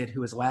short kid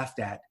who was laughed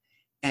at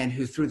and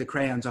who threw the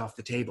crayons off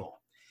the table.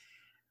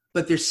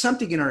 But there's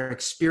something in our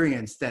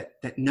experience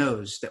that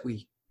knows that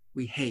we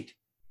hate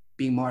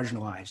being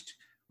marginalized.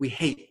 We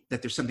hate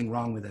that there's something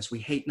wrong with us. We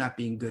hate not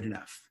being good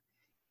enough.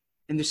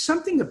 And there's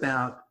something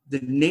about the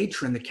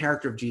nature and the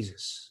character of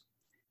Jesus,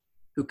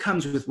 who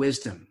comes with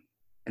wisdom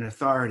and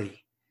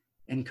authority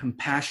and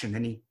compassion.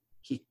 And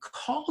he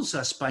calls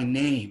us by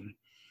name.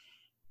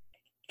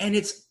 And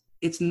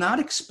it's not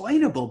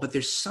explainable, but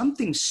there's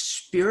something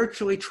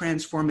spiritually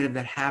transformative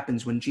that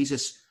happens when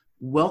Jesus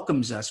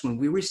welcomes us, when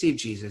we receive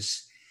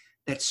Jesus,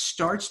 that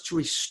starts to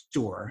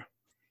restore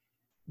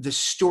the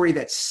story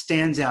that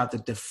stands out, the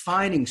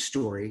defining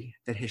story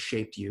that has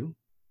shaped you,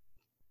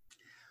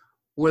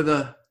 or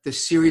the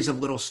series of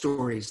little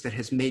stories that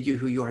has made you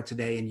who you are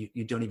today and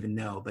you don't even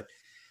know. But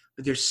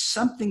there's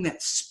something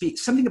that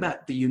speaks, something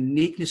about the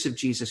uniqueness of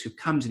Jesus, who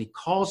comes and he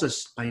calls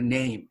us by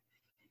name.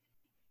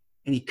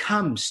 And he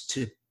comes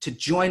to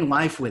join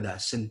life with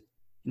us. And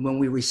when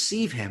we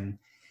receive him,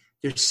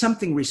 there's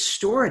something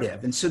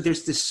restorative. And so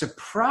there's this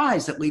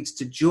surprise that leads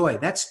to joy.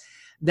 That's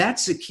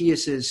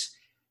Zacchaeus'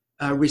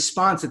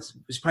 response.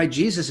 It's probably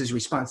Jesus'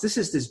 response. This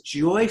is this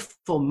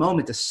joyful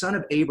moment. The son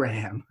of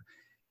Abraham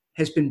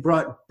has been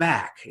brought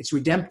back. It's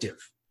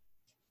redemptive.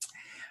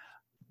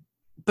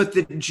 But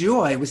the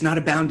joy was not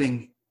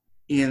abounding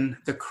in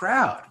the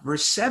crowd.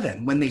 Verse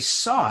 7, when they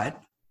saw it,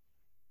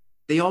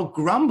 they all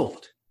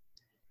grumbled.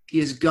 He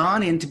has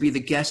gone in to be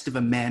the guest of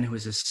a man who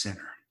is a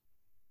sinner.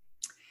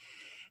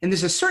 And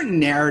there's a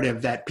certain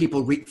narrative that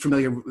people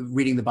familiar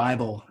reading the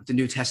Bible, the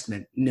New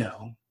Testament,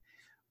 know,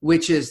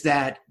 which is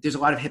that there's a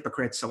lot of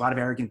hypocrites, a lot of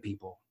arrogant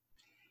people,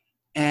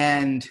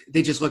 and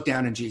they just look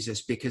down on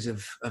Jesus because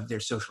of their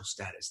social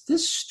status.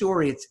 This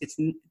story,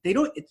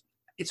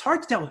 it's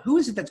hard to tell who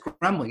is it that's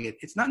grumbling.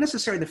 It's not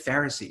necessarily the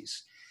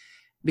Pharisees,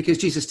 because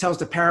Jesus tells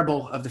the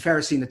parable of the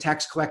Pharisee and the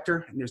tax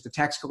collector. And there's the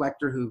tax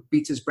collector who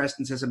beats his breast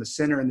and says, I'm a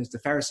sinner. And there's the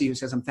Pharisee who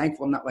says, I'm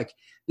thankful I'm not like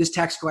this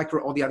tax collector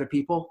or all the other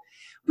people.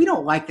 We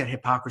don't like that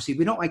hypocrisy.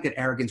 We don't like that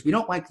arrogance. We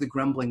don't like the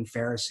grumbling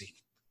Pharisee.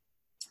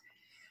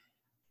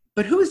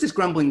 But who is this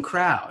grumbling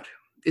crowd?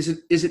 Is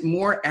it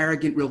more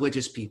arrogant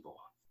religious people?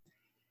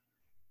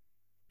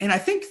 And I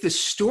think the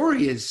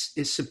story is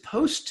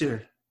supposed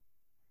to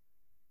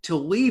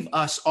leave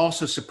us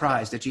also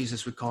surprised that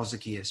Jesus would call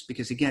Zacchaeus,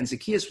 because again,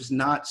 Zacchaeus was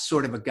not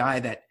sort of a guy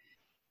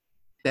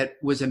that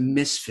was a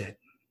misfit,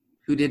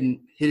 who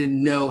didn't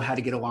know how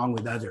to get along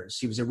with others.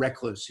 He was a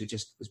recluse who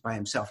just was by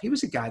himself. He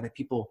was a guy that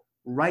people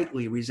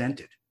rightly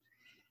resented.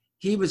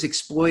 He was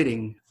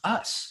exploiting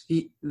us.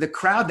 The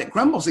crowd that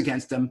grumbles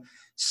against him,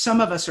 some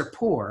of us are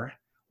poor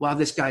while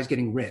this guy's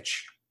getting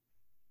rich.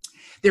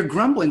 Their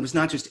grumbling was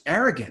not just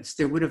arrogance.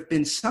 There would have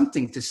been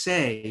something to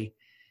say,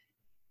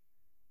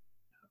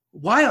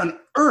 why on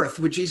earth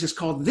would Jesus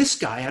call this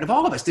guy out of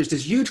all of us? There's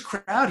this huge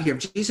crowd here.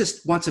 If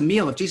Jesus wants a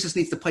meal, if Jesus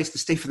needs a place to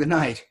stay for the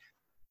night,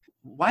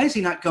 why is he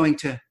not going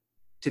to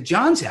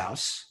John's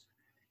house?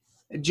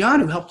 John,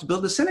 who helped to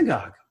build the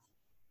synagogue.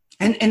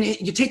 And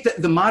you take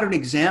the modern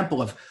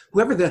example of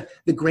whoever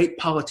the great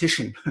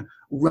politician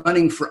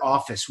running for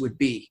office would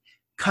be,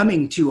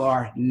 coming to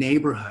our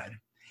neighborhood.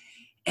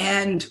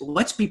 And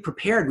let's be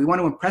prepared. We want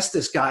to impress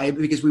this guy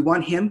because we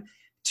want him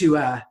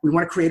we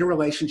want to create a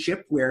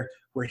relationship where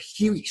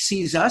he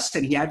sees us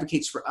and he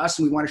advocates for us,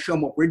 and we want to show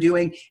him what we're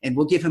doing, and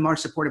we'll give him our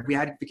support if we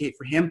advocate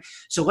for him.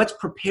 So let's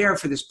prepare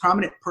for this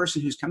prominent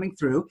person who's coming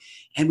through,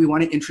 and we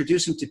want to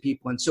introduce him to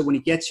people. And so when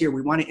he gets here,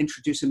 we want to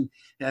introduce him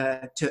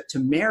to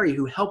Mary,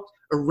 who helped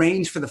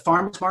arrange for the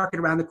farmers market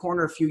around the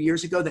corner a few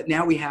years ago, that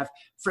now we have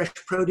fresh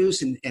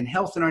produce and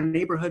health in our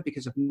neighborhood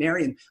because of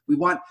Mary. And we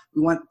want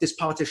this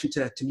politician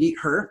to meet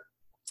her.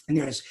 And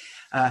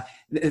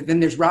then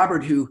there's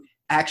Robert, who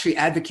actually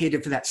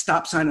advocated for that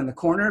stop sign on the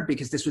corner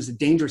because this was a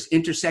dangerous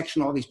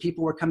intersection. All these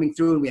people were coming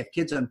through, and we have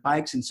kids on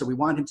bikes. And so we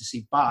want him to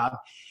see Bob.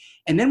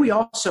 And then we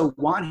also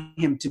want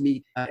him to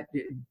meet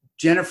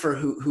Jennifer,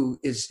 who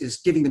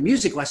is giving the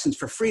music lessons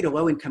for free to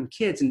low-income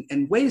kids.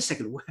 And wait a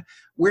second,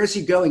 where's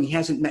he going? He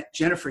hasn't met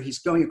Jennifer. He's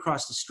going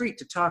across the street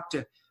to talk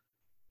to,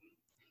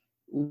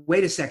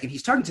 wait a second,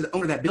 he's talking to the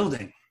owner of that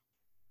building.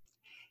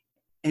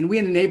 And we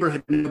in the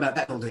neighborhood know about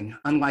that building,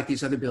 unlike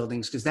these other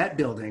buildings, because that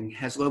building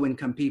has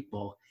low-income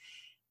people,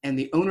 and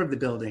the owner of the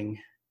building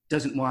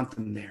doesn't want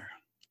them there.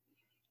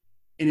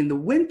 And in the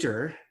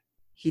winter,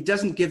 he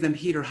doesn't give them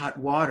heat or hot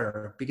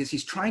water because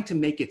he's trying to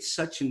make it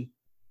such an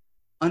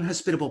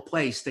unhospitable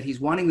place that he's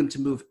wanting them to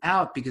move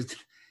out because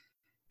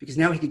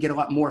now he could get a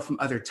lot more from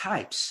other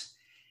types.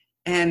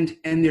 And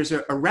there's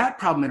a rat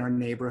problem in our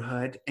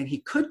neighborhood, and he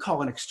could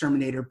call an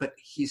exterminator, but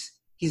he's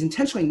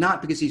intentionally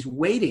not, because he's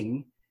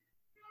waiting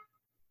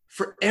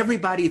for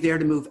everybody there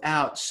to move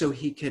out so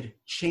he could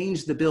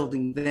change the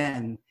building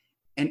then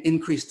and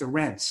increase the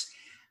rents.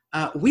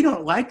 We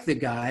don't like the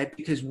guy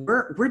because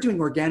we're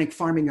doing organic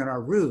farming on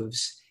our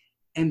roofs,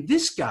 and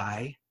this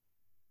guy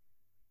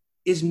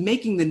is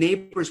making the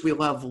neighbors we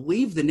love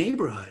leave the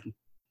neighborhood.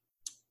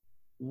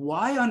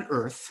 Why on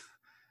earth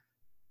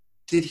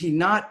did he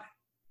not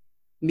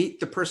meet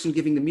the person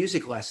giving the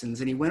music lessons,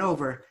 and he went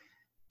over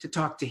to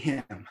talk to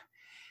him?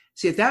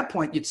 See, at that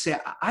point, you'd say,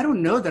 I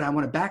don't know that I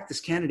want to back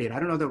this candidate. I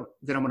don't know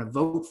that I want to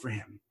vote for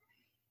him.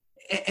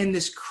 And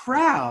this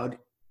crowd,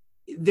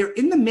 they're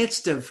in the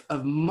midst of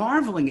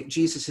marveling at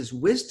Jesus'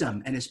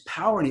 wisdom and his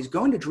power, and he's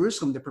going to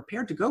Jerusalem. They're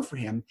prepared to go for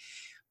him.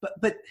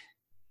 But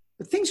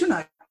things are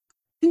not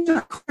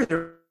clear.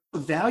 They're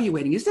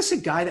evaluating, is this a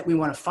guy that we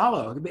want to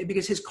follow?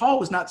 Because his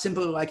call was not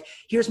simply like,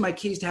 here's my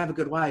keys to have a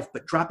good life,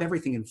 but drop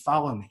everything and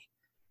follow me.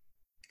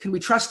 Can we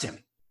trust him?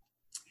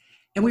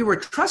 And we were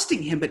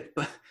trusting him, but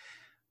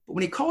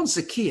when he called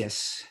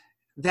Zacchaeus,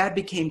 that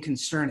became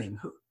concerning.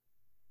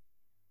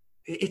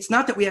 It's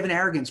not that we have an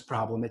arrogance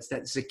problem. It's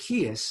that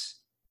Zacchaeus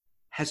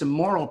has a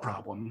moral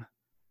problem.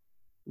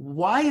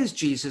 Why is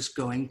Jesus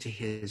going to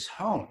his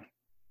home?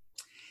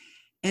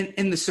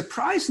 And the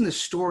surprise in the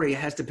story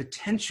has the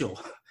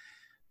potential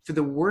for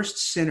the worst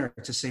sinner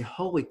to say,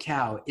 holy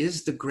cow,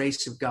 is the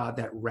grace of God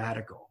that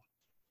radical?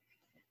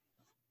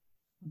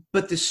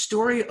 But the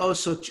story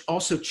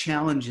also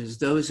challenges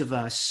those of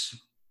us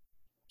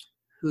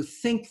who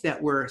think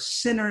that we're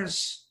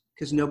sinners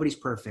because nobody's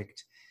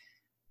perfect,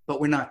 but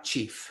we're not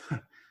chief.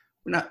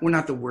 We're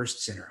not the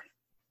worst sinner.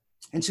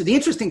 And so the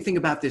interesting thing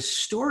about this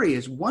story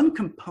is one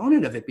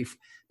component of it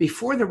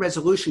before the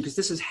resolution, because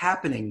this is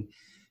happening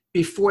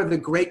before the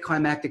great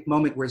climactic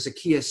moment where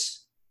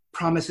Zacchaeus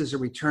promises a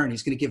return.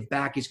 He's going to give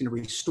back. He's going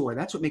to restore.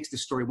 That's what makes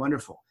this story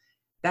wonderful.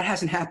 That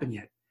hasn't happened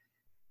yet.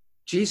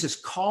 Jesus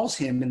calls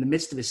him in the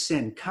midst of his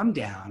sin, come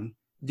down.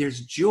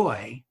 There's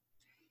joy.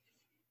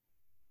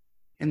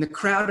 And the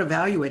crowd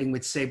evaluating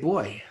would say,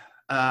 boy,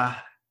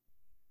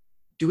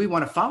 do we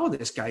want to follow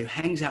this guy who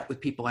hangs out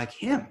with people like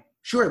him?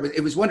 Sure,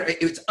 it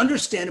was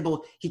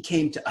understandable he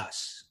came to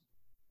us.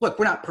 Look,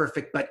 we're not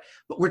perfect, but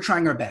we're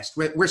trying our best.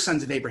 We're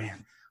sons of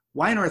Abraham.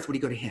 Why on earth would he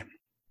go to him?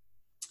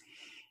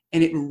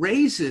 And it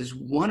raises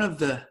one of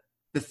the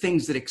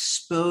things that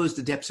expose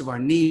the depths of our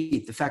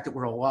need, the fact that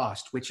we're all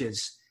lost, which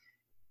is,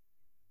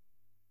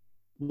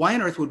 why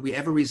on earth would we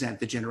ever resent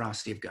the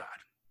generosity of God?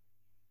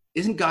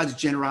 Isn't God's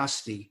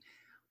generosity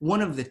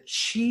one of the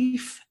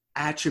chief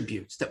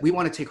attributes that we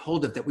want to take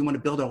hold of, that we want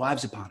to build our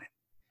lives upon it?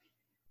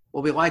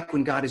 Well, we like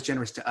when God is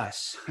generous to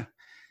us.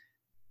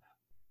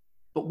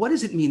 But what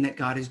does it mean that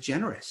God is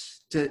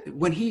generous?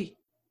 When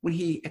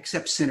he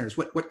accepts sinners,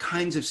 what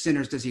kinds of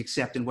sinners does he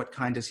accept and what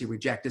kind does he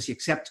reject? Does he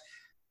accept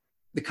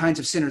the kinds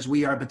of sinners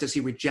we are, but does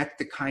he reject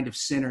the kind of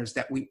sinners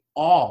that we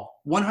all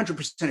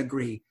 100%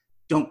 agree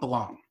don't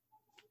belong?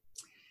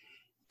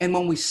 And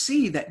when we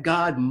see that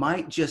God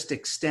might just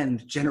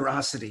extend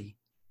generosity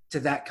to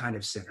that kind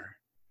of sinner,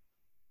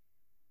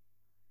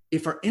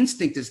 if our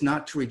instinct is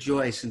not to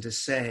rejoice and to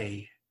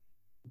say,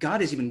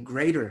 God is even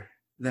greater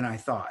than I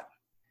thought,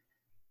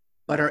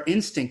 but our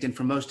instinct, and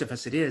for most of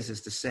us it is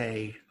to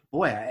say,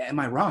 boy, am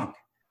I wrong?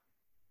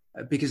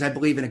 Because I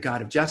believe in a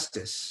God of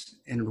justice,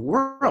 in a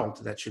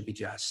world that should be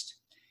just.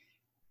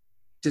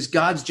 Does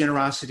God's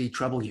generosity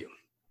trouble you?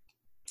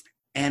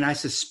 And I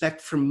suspect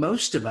for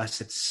most of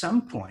us at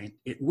some point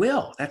it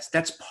will.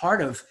 That's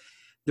part of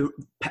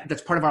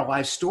our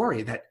life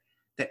story, that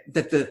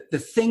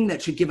the thing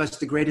that should give us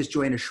the greatest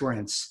joy and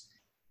assurance,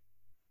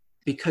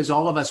 because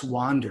all of us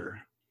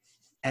wander,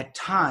 at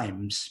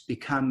times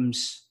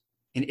becomes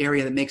an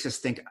area that makes us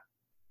think,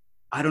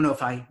 I don't know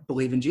if I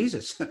believe in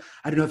Jesus.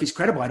 I don't know if he's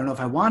credible. I don't know if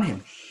I want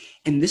him.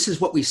 And this is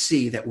what we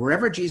see, that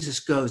wherever Jesus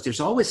goes, there's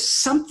always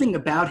something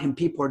about him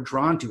people are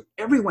drawn to.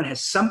 Everyone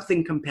has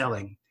something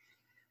compelling.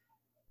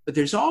 But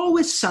there's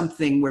always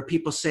something where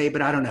people say,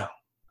 but I don't know.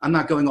 I'm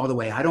not going all the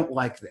way. I don't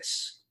like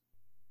this.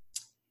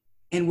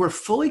 And we're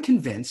fully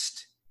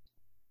convinced,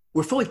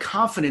 we're fully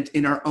confident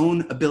in our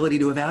own ability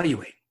to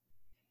evaluate.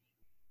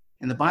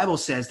 And the Bible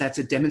says that's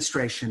a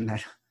demonstration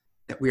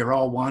that we are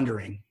all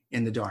wandering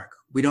in the dark.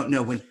 We don't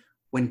know.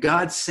 When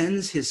God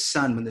sends his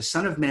son, when the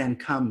Son of Man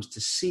comes to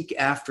seek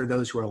after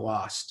those who are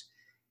lost,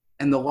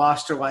 and the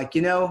lost are like,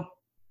 I'm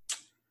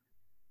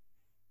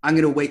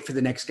going to wait for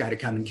the next guy to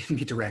come and give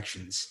me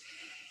directions.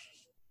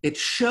 It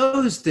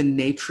shows the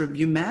nature of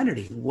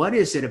humanity. What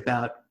is it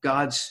about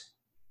God's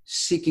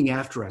seeking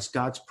after us,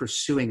 God's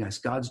pursuing us,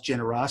 God's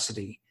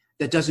generosity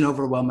that doesn't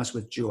overwhelm us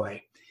with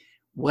joy?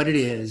 What it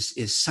is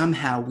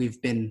somehow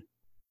we've been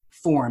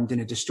formed in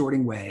a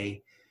distorting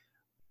way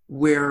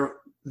where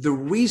the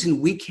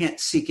reason we can't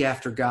seek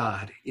after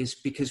God is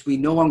because we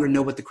no longer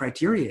know what the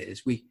criteria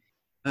is.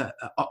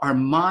 Our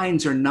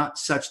minds are not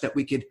such that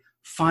we could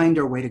find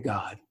our way to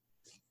God.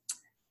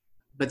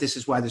 But this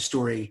is why the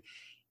story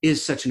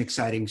is such an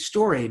exciting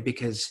story,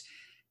 because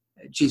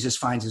Jesus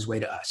finds his way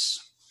to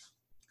us.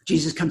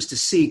 Jesus comes to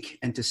seek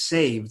and to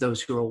save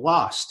those who are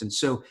lost. And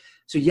so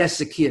yes,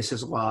 Zacchaeus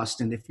is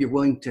lost. And if you're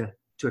willing to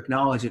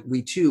acknowledge it,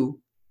 we too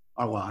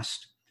are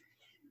lost.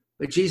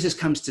 But Jesus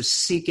comes to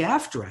seek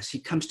after us. He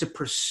comes to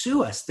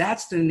pursue us.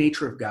 That's the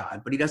nature of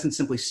God. But he doesn't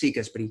simply seek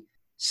us, but he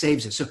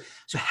saves us.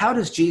 So how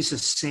does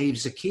Jesus save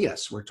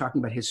Zacchaeus? We're talking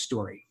about his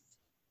story.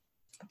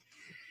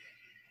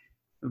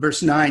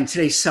 Verse 9,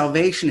 today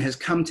salvation has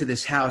come to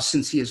this house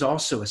since he is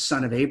also a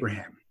son of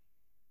Abraham.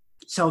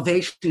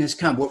 Salvation has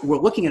come.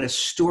 We're looking at a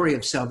story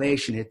of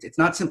salvation. It's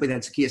not simply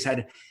that Zacchaeus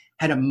had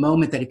a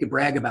moment that he could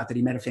brag about, that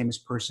he met a famous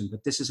person,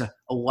 but this is a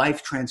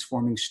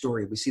life-transforming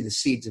story. We see the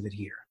seeds of it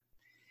here.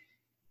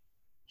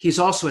 He's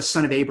also a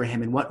son of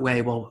Abraham. In what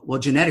way? Well,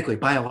 genetically,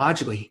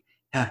 biologically,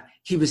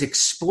 he was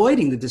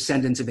exploiting the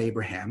descendants of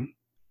Abraham,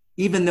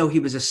 even though he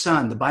was a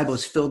son. The Bible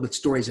is filled with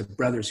stories of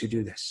brothers who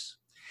do this.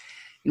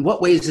 In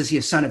what ways is he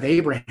a son of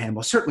Abraham?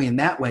 Well, certainly in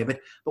that way, but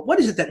what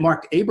is it that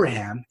marked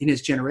Abraham in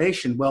his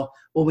generation? Well,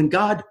 when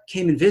God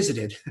came and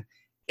visited,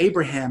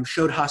 Abraham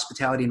showed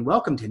hospitality and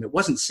welcomed him. It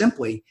wasn't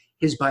simply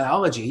his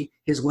biology,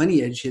 his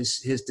lineage,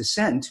 his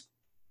descent,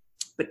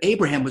 but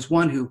Abraham was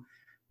one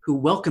who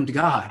welcomed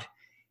God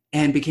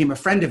and became a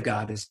friend of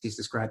God, as he's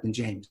described in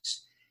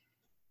James.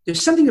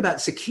 There's something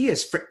about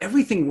Zacchaeus, for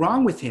everything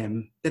wrong with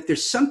him, that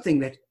there's something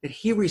that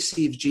he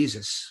receives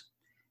Jesus.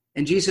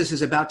 And Jesus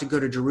is about to go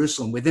to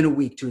Jerusalem within a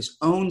week, to his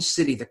own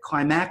city, the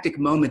climactic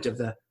moment of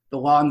the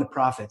law and the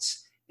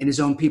prophets, and his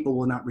own people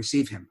will not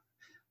receive him,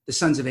 the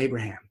sons of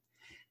Abraham.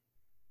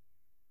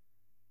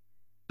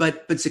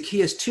 But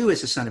Zacchaeus too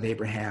is a son of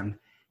Abraham.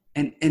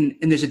 And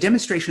there's a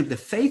demonstration of the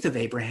faith of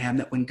Abraham,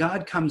 that when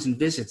God comes and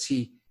visits,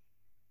 he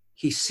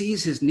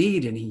sees his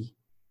need and he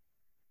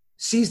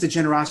sees the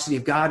generosity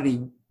of God, and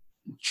he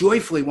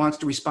joyfully wants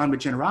to respond with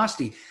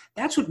generosity.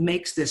 That's what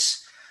makes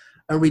this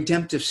a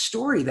redemptive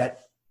story, that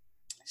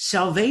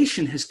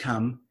salvation has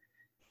come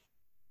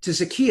to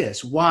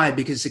Zacchaeus. Why?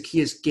 Because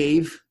Zacchaeus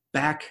gave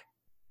back,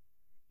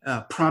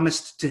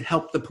 promised to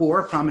help the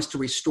poor, promised to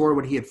restore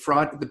what he had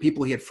the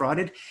people he had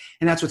frauded.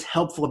 And that's what's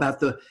helpful about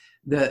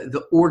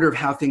the order of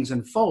how things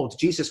unfold.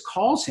 Jesus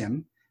calls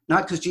him,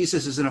 not because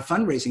Jesus is in a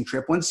fundraising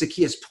trip. Once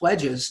Zacchaeus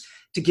pledges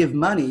to give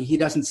money, he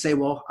doesn't say,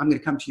 well, I'm going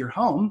to come to your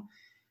home.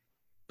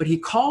 But he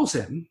calls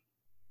him,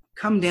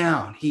 come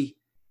down. He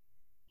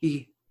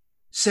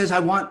says, I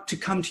want to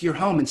come to your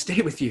home and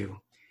stay with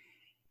you.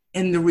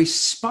 And the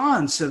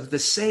response of the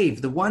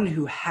saved, the one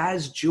who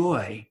has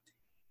joy,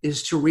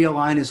 is to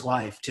realign his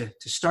life, to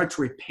start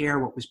to repair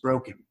what was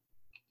broken.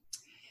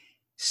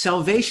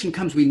 Salvation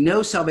comes, we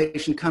know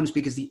salvation comes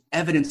because the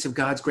evidence of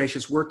God's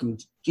gracious working.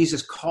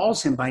 Jesus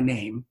calls him by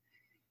name,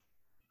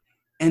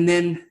 and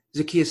then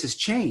Zacchaeus is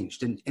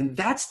changed. And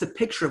that's the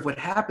picture of what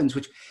happens,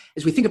 which,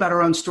 as we think about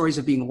our own stories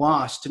of being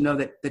lost, to know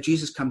that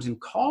Jesus comes and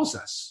calls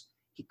us.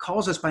 He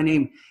calls us by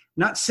name,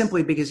 not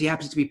simply because he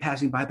happens to be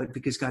passing by, but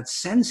because God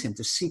sends him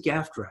to seek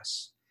after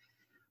us.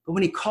 But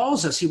when he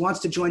calls us, he wants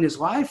to join his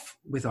life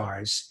with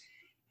ours.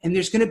 And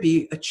there's going to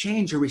be a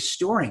change, a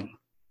restoring.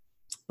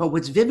 But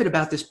what's vivid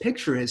about this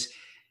picture is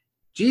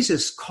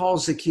Jesus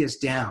calls Zacchaeus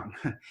down.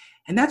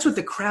 And that's what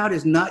the crowd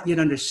is not yet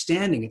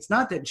understanding. It's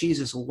not that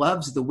Jesus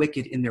loves the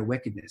wicked in their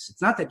wickedness.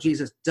 It's not that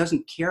Jesus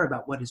doesn't care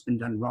about what has been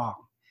done wrong.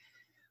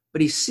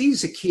 But he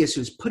sees Zacchaeus,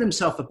 who's put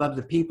himself above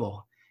the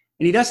people.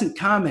 And he doesn't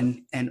come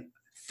and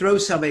throw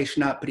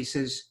salvation up, but he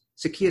says,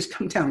 Zacchaeus,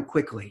 come down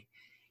quickly.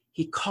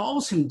 He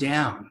calls him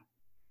down.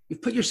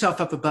 You've put yourself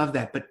up above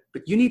that, but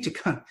you need to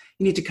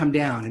come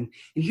down. And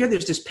here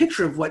there's this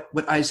picture of what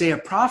Isaiah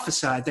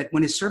prophesied, that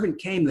when his servant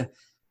came,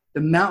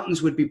 the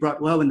mountains would be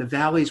brought low and the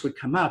valleys would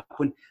come up.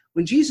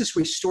 When Jesus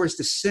restores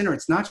the sinner,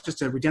 it's not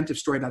just a redemptive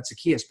story about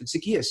Zacchaeus, but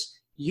Zacchaeus,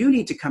 you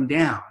need to come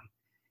down.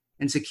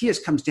 And Zacchaeus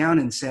comes down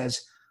and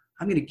says,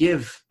 I'm going to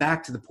give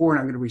back to the poor, and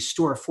I'm going to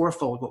restore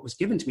fourfold what was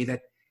given to me,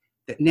 that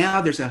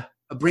now there's a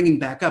bringing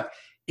back up.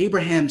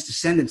 Abraham's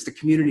descendants, the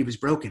community was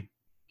broken.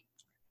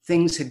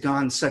 Things had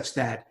gone such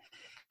that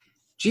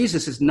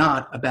Jesus is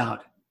not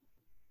about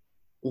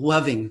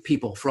loving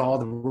people for all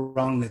the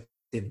wrong that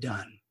they've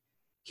done.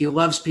 He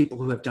loves people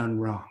who have done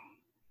wrong.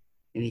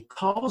 And he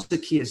calls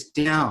Zacchaeus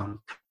down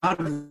out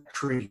of the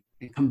tree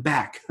and come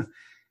back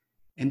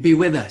and be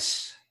with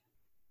us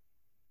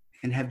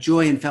and have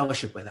joy and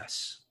fellowship with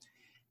us.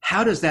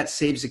 How does that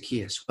save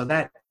Zacchaeus? Well,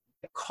 that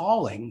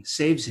calling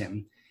saves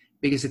him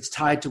because it's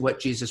tied to what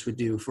Jesus would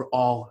do for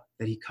all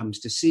that he comes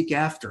to seek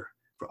after,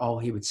 for all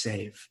he would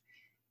save.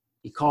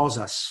 He calls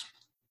us.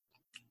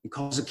 He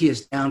calls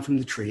Zacchaeus down from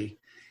the tree,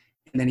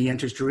 and then he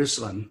enters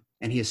Jerusalem,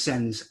 and he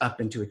ascends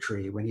up into a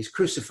tree when he's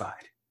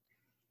crucified.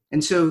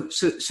 And so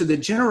the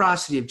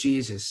generosity of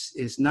Jesus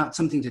is not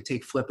something to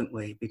take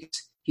flippantly, because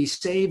he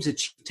saves a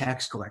chief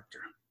tax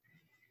collector.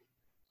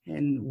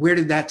 And where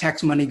did that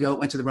tax money go? It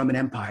went to the Roman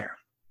Empire.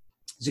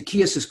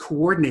 Zacchaeus is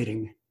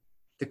coordinating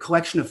the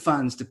collection of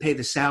funds to pay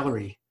the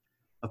salary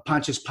of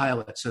Pontius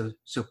Pilate,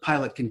 so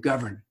Pilate can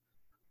govern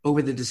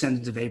over the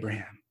descendants of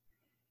Abraham.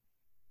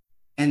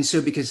 And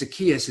so because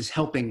Zacchaeus is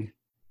helping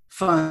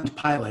fund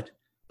Pilate,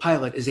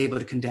 Pilate is able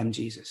to condemn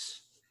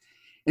Jesus.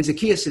 And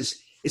Zacchaeus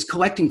is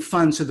collecting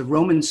funds so the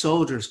Roman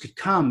soldiers could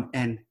come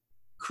and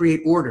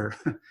create order.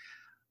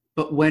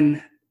 But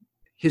when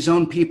his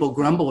own people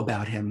grumble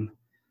about him,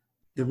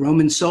 the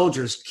Roman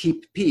soldiers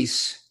keep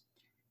peace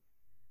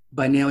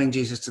by nailing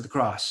Jesus to the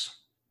cross.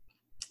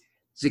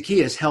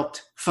 Zacchaeus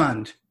helped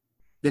fund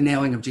the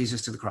nailing of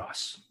Jesus to the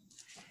cross.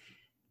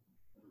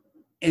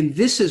 And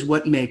this is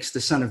what makes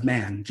the Son of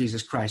Man,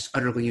 Jesus Christ,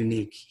 utterly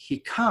unique. He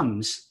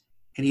comes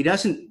and he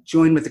doesn't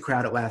join with the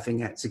crowd at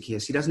laughing at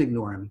Zacchaeus. He doesn't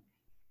ignore him.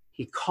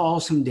 He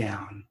calls him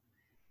down.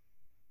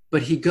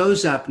 But he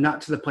goes up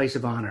not to the place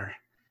of honor,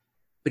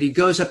 but he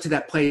goes up to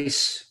that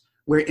place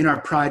where in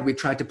our pride we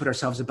try to put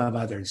ourselves above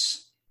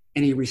others.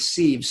 And he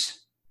receives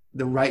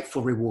the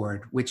rightful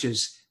reward, which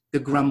is the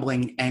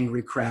grumbling,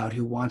 angry crowd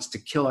who wants to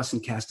kill us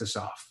and cast us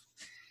off.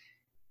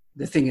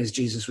 The thing is,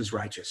 Jesus was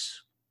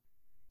righteous,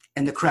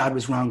 and the crowd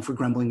was wrong for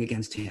grumbling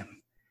against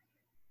him.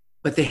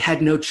 But they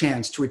had no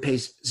chance to repay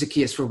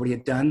Zacchaeus for what he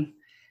had done.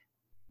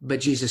 But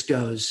Jesus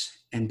goes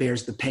and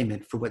bears the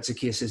payment for what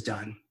Zacchaeus has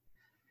done,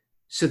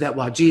 so that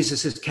while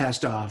Jesus is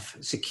cast off,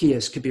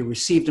 Zacchaeus could be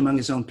received among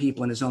his own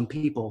people, and his own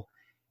people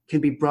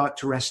can be brought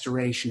to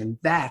restoration. And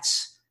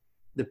that's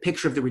the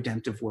picture of the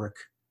redemptive work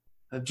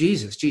of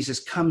Jesus. Jesus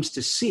comes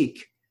to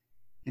seek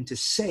and to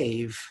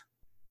save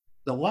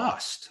the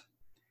lost.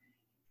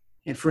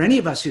 And for any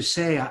of us who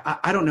say,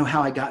 I don't know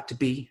how I got to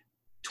be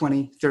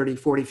 20, 30,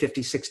 40,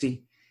 50,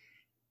 60,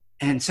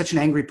 and such an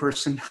angry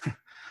person.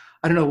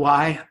 I don't know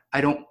why I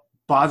don't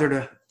bother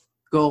to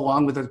go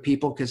along with other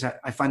people because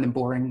I find them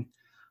boring.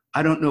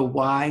 I don't know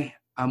why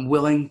I'm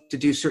willing to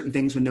do certain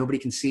things when nobody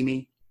can see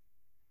me.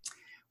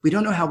 We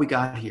don't know how we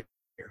got here.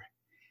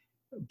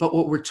 But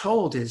what we're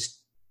told is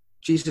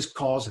Jesus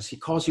calls us. He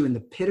calls you in the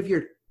pit of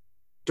your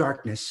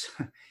darkness.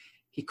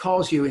 He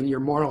calls you in your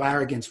moral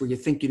arrogance where you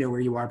think you know where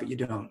you are, but you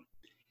don't.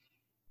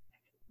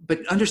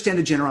 But understand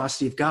the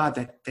generosity of God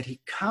that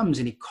he comes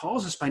and he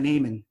calls us by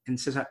name and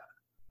says,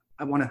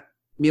 I want to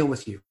meal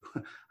with you.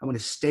 I want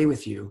to stay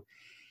with you.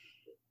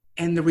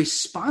 And the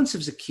response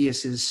of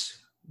Zacchaeus is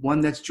one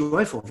that's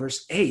joyful.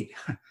 Verse 8,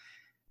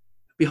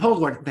 behold,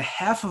 Lord, the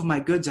half of my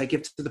goods I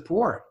give to the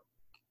poor.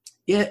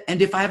 Yeah,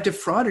 and if I have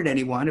defrauded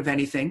anyone of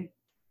anything,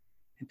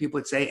 and people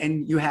would say,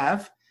 and you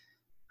have,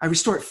 I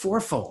restore it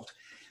fourfold.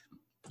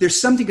 There's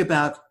something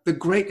about the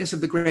greatness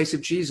of the grace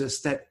of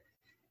Jesus that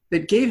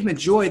gave him a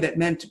joy that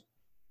meant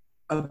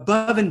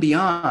above and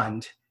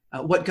beyond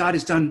what God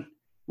has done,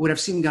 what I've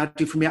seen God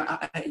do for me.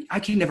 I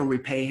can never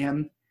repay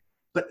him,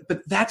 but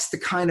that's the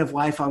kind of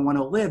life I want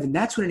to live. And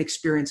that's what an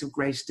experience of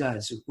grace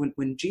does.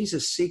 When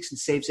Jesus seeks and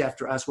saves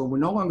after us, when we're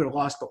no longer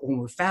lost, but when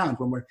we're found,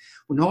 when we're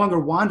no longer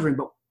wandering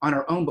but on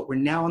our own, but we're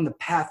now on the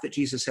path that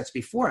Jesus sets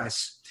before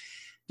us,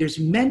 there's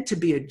meant to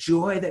be a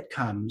joy that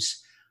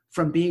comes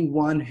from being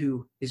one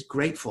who is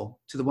grateful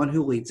to the one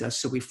who leads us,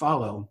 so we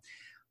follow,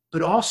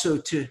 but also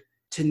to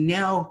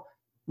now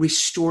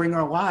restoring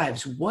our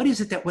lives. What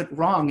is it that went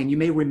wrong? And you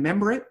may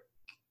remember it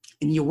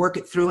and you work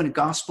it through in a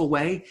gospel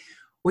way,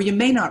 or you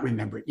may not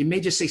remember it. You may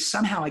just say,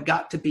 somehow I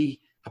got to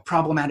be a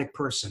problematic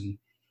person.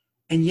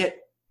 And yet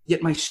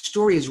my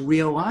story is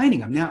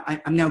realigning.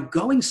 I'm now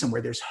going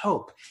somewhere. There's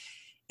hope.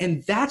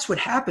 And that's what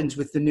happens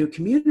with the new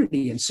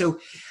community. And so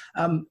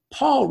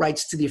Paul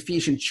writes to the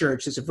Ephesian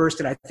church. There's a verse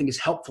that I think is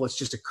helpful. It's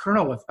just a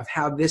kernel of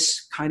how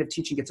this kind of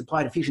teaching gets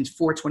applied. Ephesians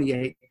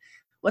 4:28.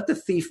 Let the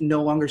thief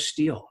no longer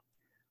steal,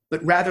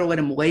 but rather let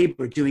him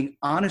labor, doing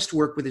honest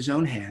work with his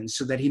own hands,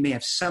 so that he may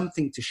have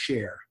something to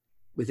share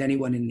with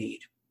anyone in need.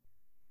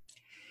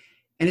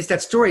 And it's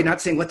that story,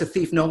 not saying let the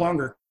thief no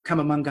longer come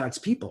among God's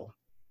people.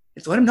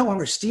 It's let him no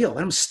longer steal.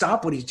 Let him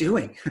stop what he's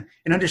doing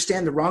and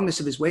understand the wrongness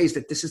of his ways,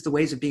 that this is the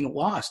ways of being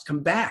lost. Come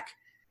back.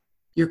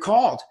 You're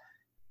called.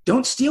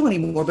 Don't steal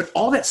anymore, but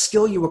all that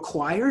skill you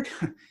acquired,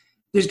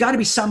 there's got to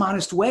be some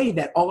honest way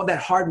that all of that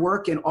hard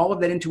work and all of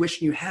that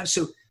intuition you have.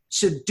 So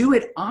do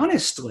it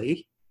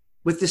honestly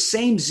with the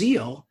same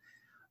zeal,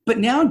 but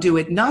now do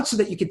it not so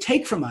that you could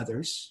take from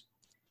others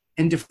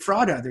and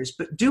defraud others,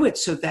 but do it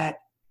so that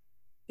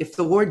if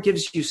the Lord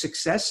gives you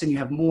success and you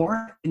have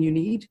more than you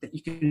need, that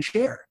you can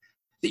share.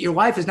 That your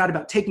life is not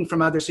about taking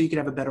from others so you can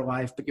have a better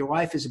life, but your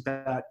life is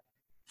about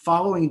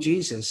following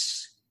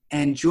Jesus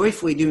and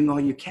joyfully doing all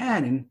you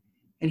can,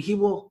 and he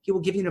will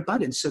give you an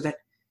abundance so that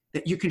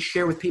you can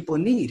share with people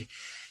in need.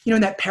 You know,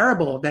 in that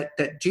parable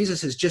that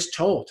Jesus has just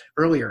told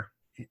earlier,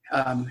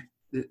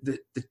 the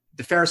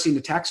Pharisee and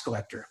the tax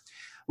collector,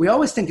 we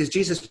always think, is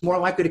Jesus more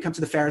likely to come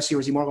to the Pharisee, or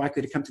is he more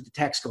likely to come to the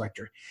tax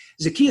collector?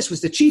 Zacchaeus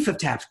was the chief of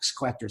tax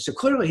collectors, so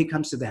clearly he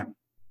comes to them.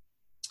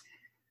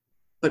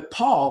 But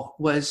Paul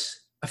was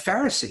a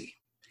Pharisee.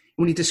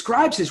 When he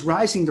describes his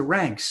rising the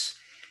ranks,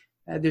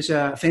 there's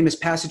a famous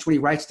passage when he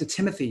writes to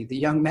Timothy, the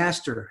young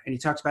master, and he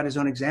talks about his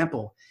own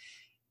example.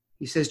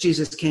 He says,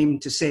 Jesus came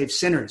to save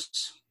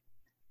sinners,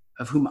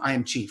 of whom I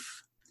am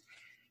chief.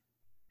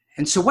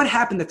 And so what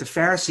happened that the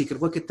Pharisee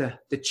could look at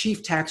the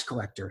chief tax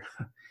collector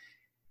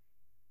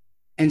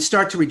and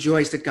start to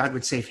rejoice that God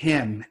would save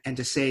him, and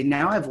to say,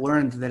 now I've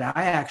learned that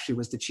I actually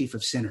was the chief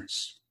of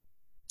sinners.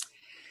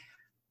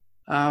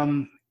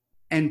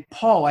 And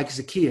Paul, like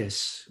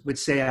Zacchaeus, would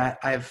say,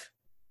 I've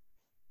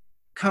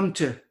come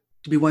to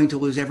be willing to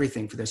lose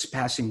everything for the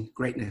surpassing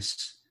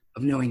greatness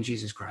of knowing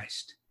Jesus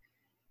Christ.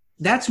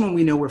 That's when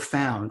we know we're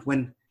found,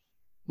 when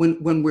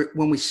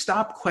we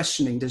stop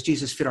questioning, does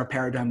Jesus fit our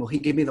paradigm? Will he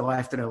give me the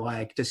life that I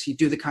like? Does he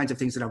do the kinds of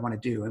things that I want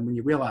to do? And when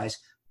you realize,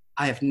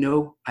 I have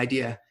no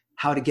idea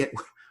how to get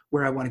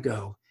where I want to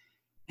go.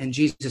 And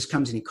Jesus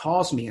comes and he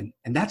calls me,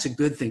 and that's a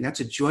good thing. That's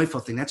a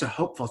joyful thing. That's a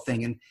hopeful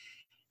thing.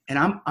 And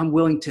I'm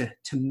willing to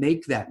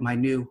make that my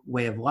new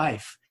way of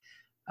life.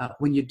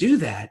 When you do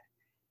that,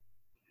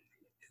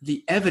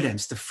 the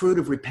evidence, the fruit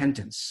of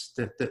repentance,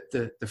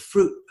 the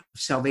fruit of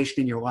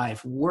salvation in your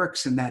life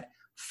works, and that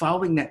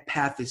following that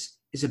path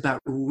is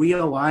about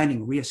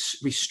realigning,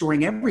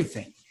 restoring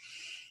everything.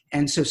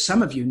 And so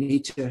some of you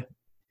need to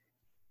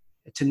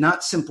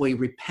not simply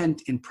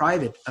repent in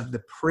private of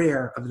the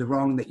prayer of the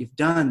wrong that you've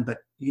done, but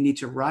you need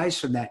to rise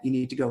from that. You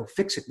need to go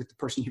fix it with the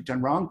person you've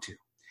done wrong to.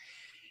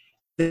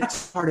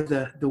 That's part of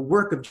the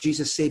work of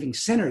Jesus saving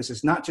sinners,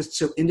 is not just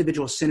so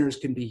individual sinners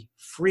can be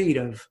freed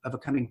of a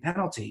coming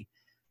penalty,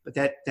 but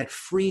that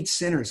freed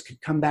sinners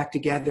could come back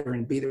together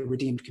and be the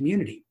redeemed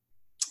community.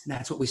 And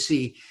that's what we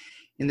see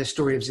in the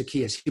story of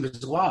Zacchaeus. He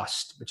was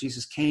lost, but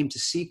Jesus came to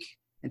seek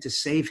and to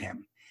save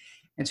him.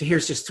 And so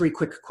here's just 3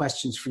 quick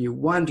questions for you.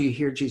 1, do you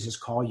hear Jesus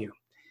call you?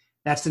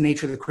 That's the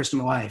nature of the Christian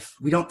life.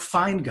 We don't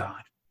find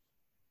God.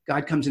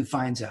 God comes and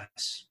finds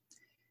us.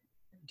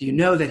 Do you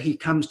know that he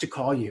comes to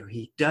call you?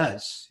 He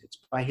does. It's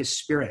by his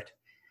Spirit.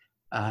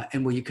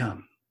 And will you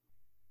come?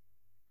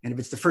 And if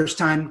it's the first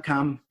time,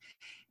 come.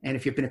 And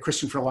if you've been a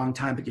Christian for a long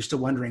time, but you're still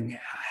wondering,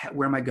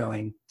 where am I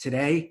going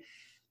today?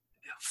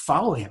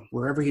 Follow him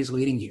wherever he's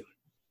leading you.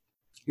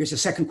 Here's the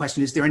second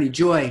question. Is there any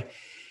joy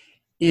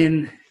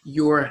in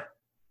your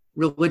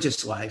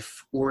religious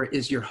life, or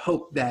is your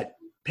hope that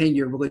paying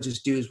your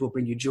religious dues will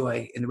bring you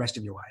joy in the rest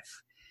of your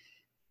life?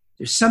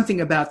 There's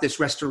something about this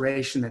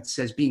restoration that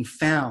says being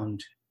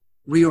found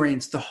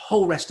reorients the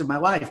whole rest of my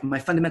life. My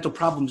fundamental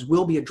problems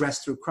will be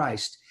addressed through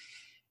Christ.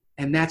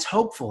 And that's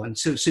hopeful. And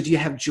so do you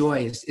have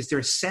joy? Is there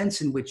a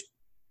sense in which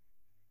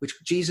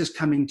Jesus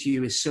coming to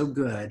you is so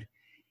good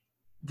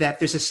that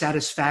there's a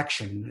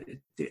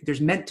satisfaction?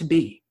 There's meant to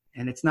be,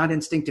 and it's not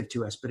instinctive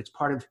to us, but it's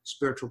part of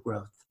spiritual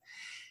growth.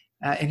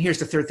 And here's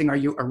the third thing. Are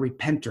you a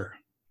repenter?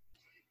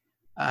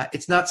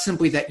 It's not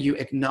simply that you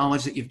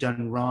acknowledge that you've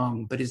done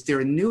wrong, but is there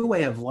a new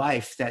way of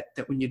life that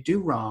when you do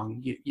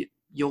wrong,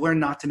 you'll learn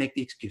not to make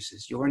the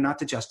excuses. You'll learn not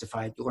to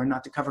justify it. You'll learn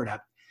not to cover it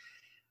up.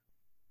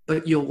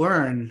 But you'll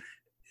learn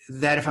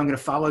that if I'm going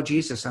to follow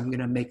Jesus, I'm going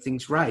to make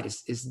things right.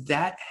 Is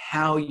that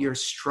how you're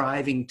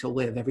striving to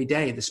live every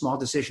day, the small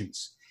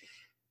decisions?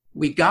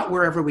 We got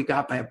wherever we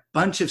got by a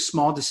bunch of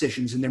small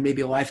decisions, and there may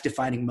be a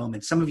life-defining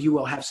moment. Some of you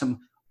will have some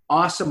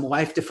awesome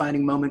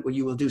life-defining moment where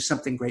you will do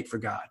something great for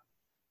God.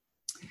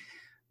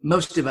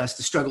 Most of us,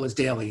 the struggle is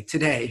daily.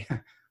 Today,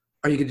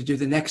 are you going to do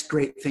the next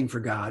great thing for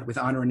God with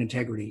honor and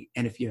integrity?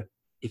 And if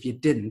you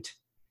didn't,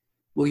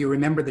 will you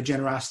remember the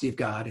generosity of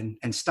God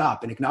and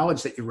stop and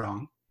acknowledge that you're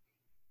wrong?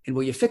 And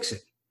will you fix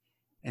it?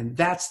 And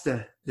that's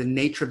the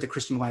nature of the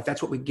Christian life.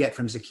 That's what we get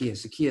from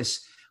Zacchaeus.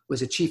 Zacchaeus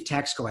was a chief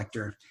tax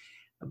collector,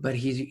 but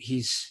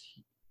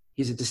he's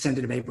a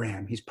descendant of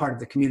Abraham. He's part of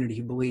the community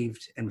who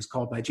believed and was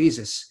called by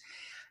Jesus.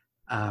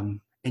 And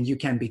you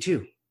can be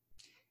too.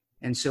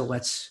 And so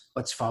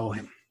let's follow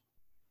him.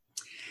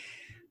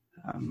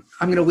 I'm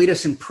going to lead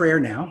us in prayer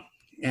now.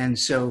 And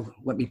so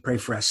let me pray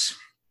for us.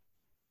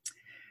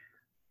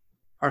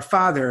 Our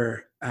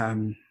Father,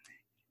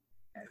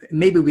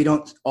 maybe we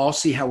don't all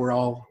see how we're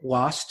all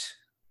lost.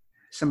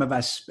 Some of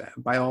us,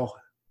 by all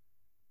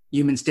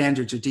human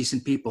standards, are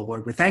decent people,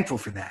 Lord. We're thankful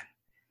for that.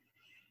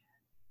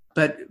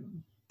 But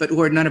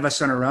Lord, none of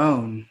us on our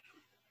own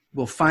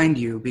will find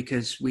you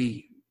because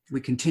we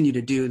we continue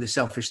to do the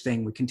selfish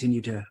thing. We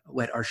continue to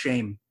let our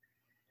shame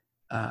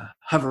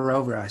hover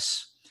over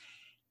us.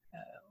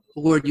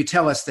 Lord, you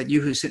tell us that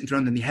you who sit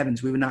enthroned in the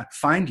heavens, we would not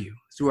find you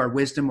through our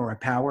wisdom or our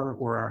power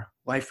or our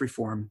life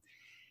reform.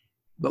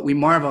 But we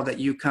marvel that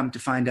you come to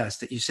find us,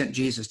 that you sent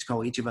Jesus to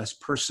call each of us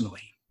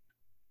personally.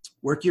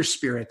 Work your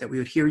Spirit, that we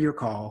would hear your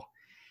call,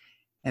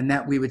 and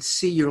that we would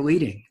see your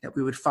leading, that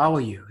we would follow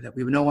you, that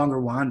we would no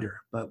longer wander,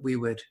 but we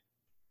would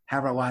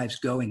have our lives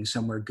going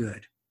somewhere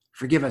good.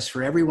 Forgive us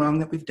for every wrong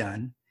that we've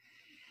done.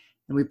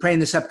 And we pray in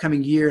this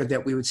upcoming year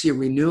that we would see a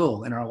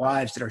renewal in our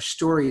lives, that our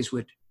stories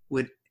would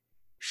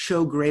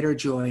show greater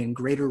joy and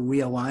greater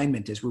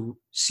realignment as we're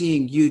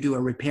seeing you do a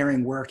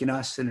repairing work in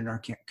us and in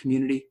our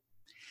community.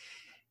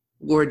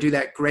 Lord, do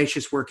that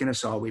gracious work in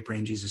us all, we pray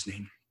in Jesus'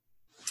 name.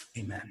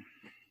 Amen.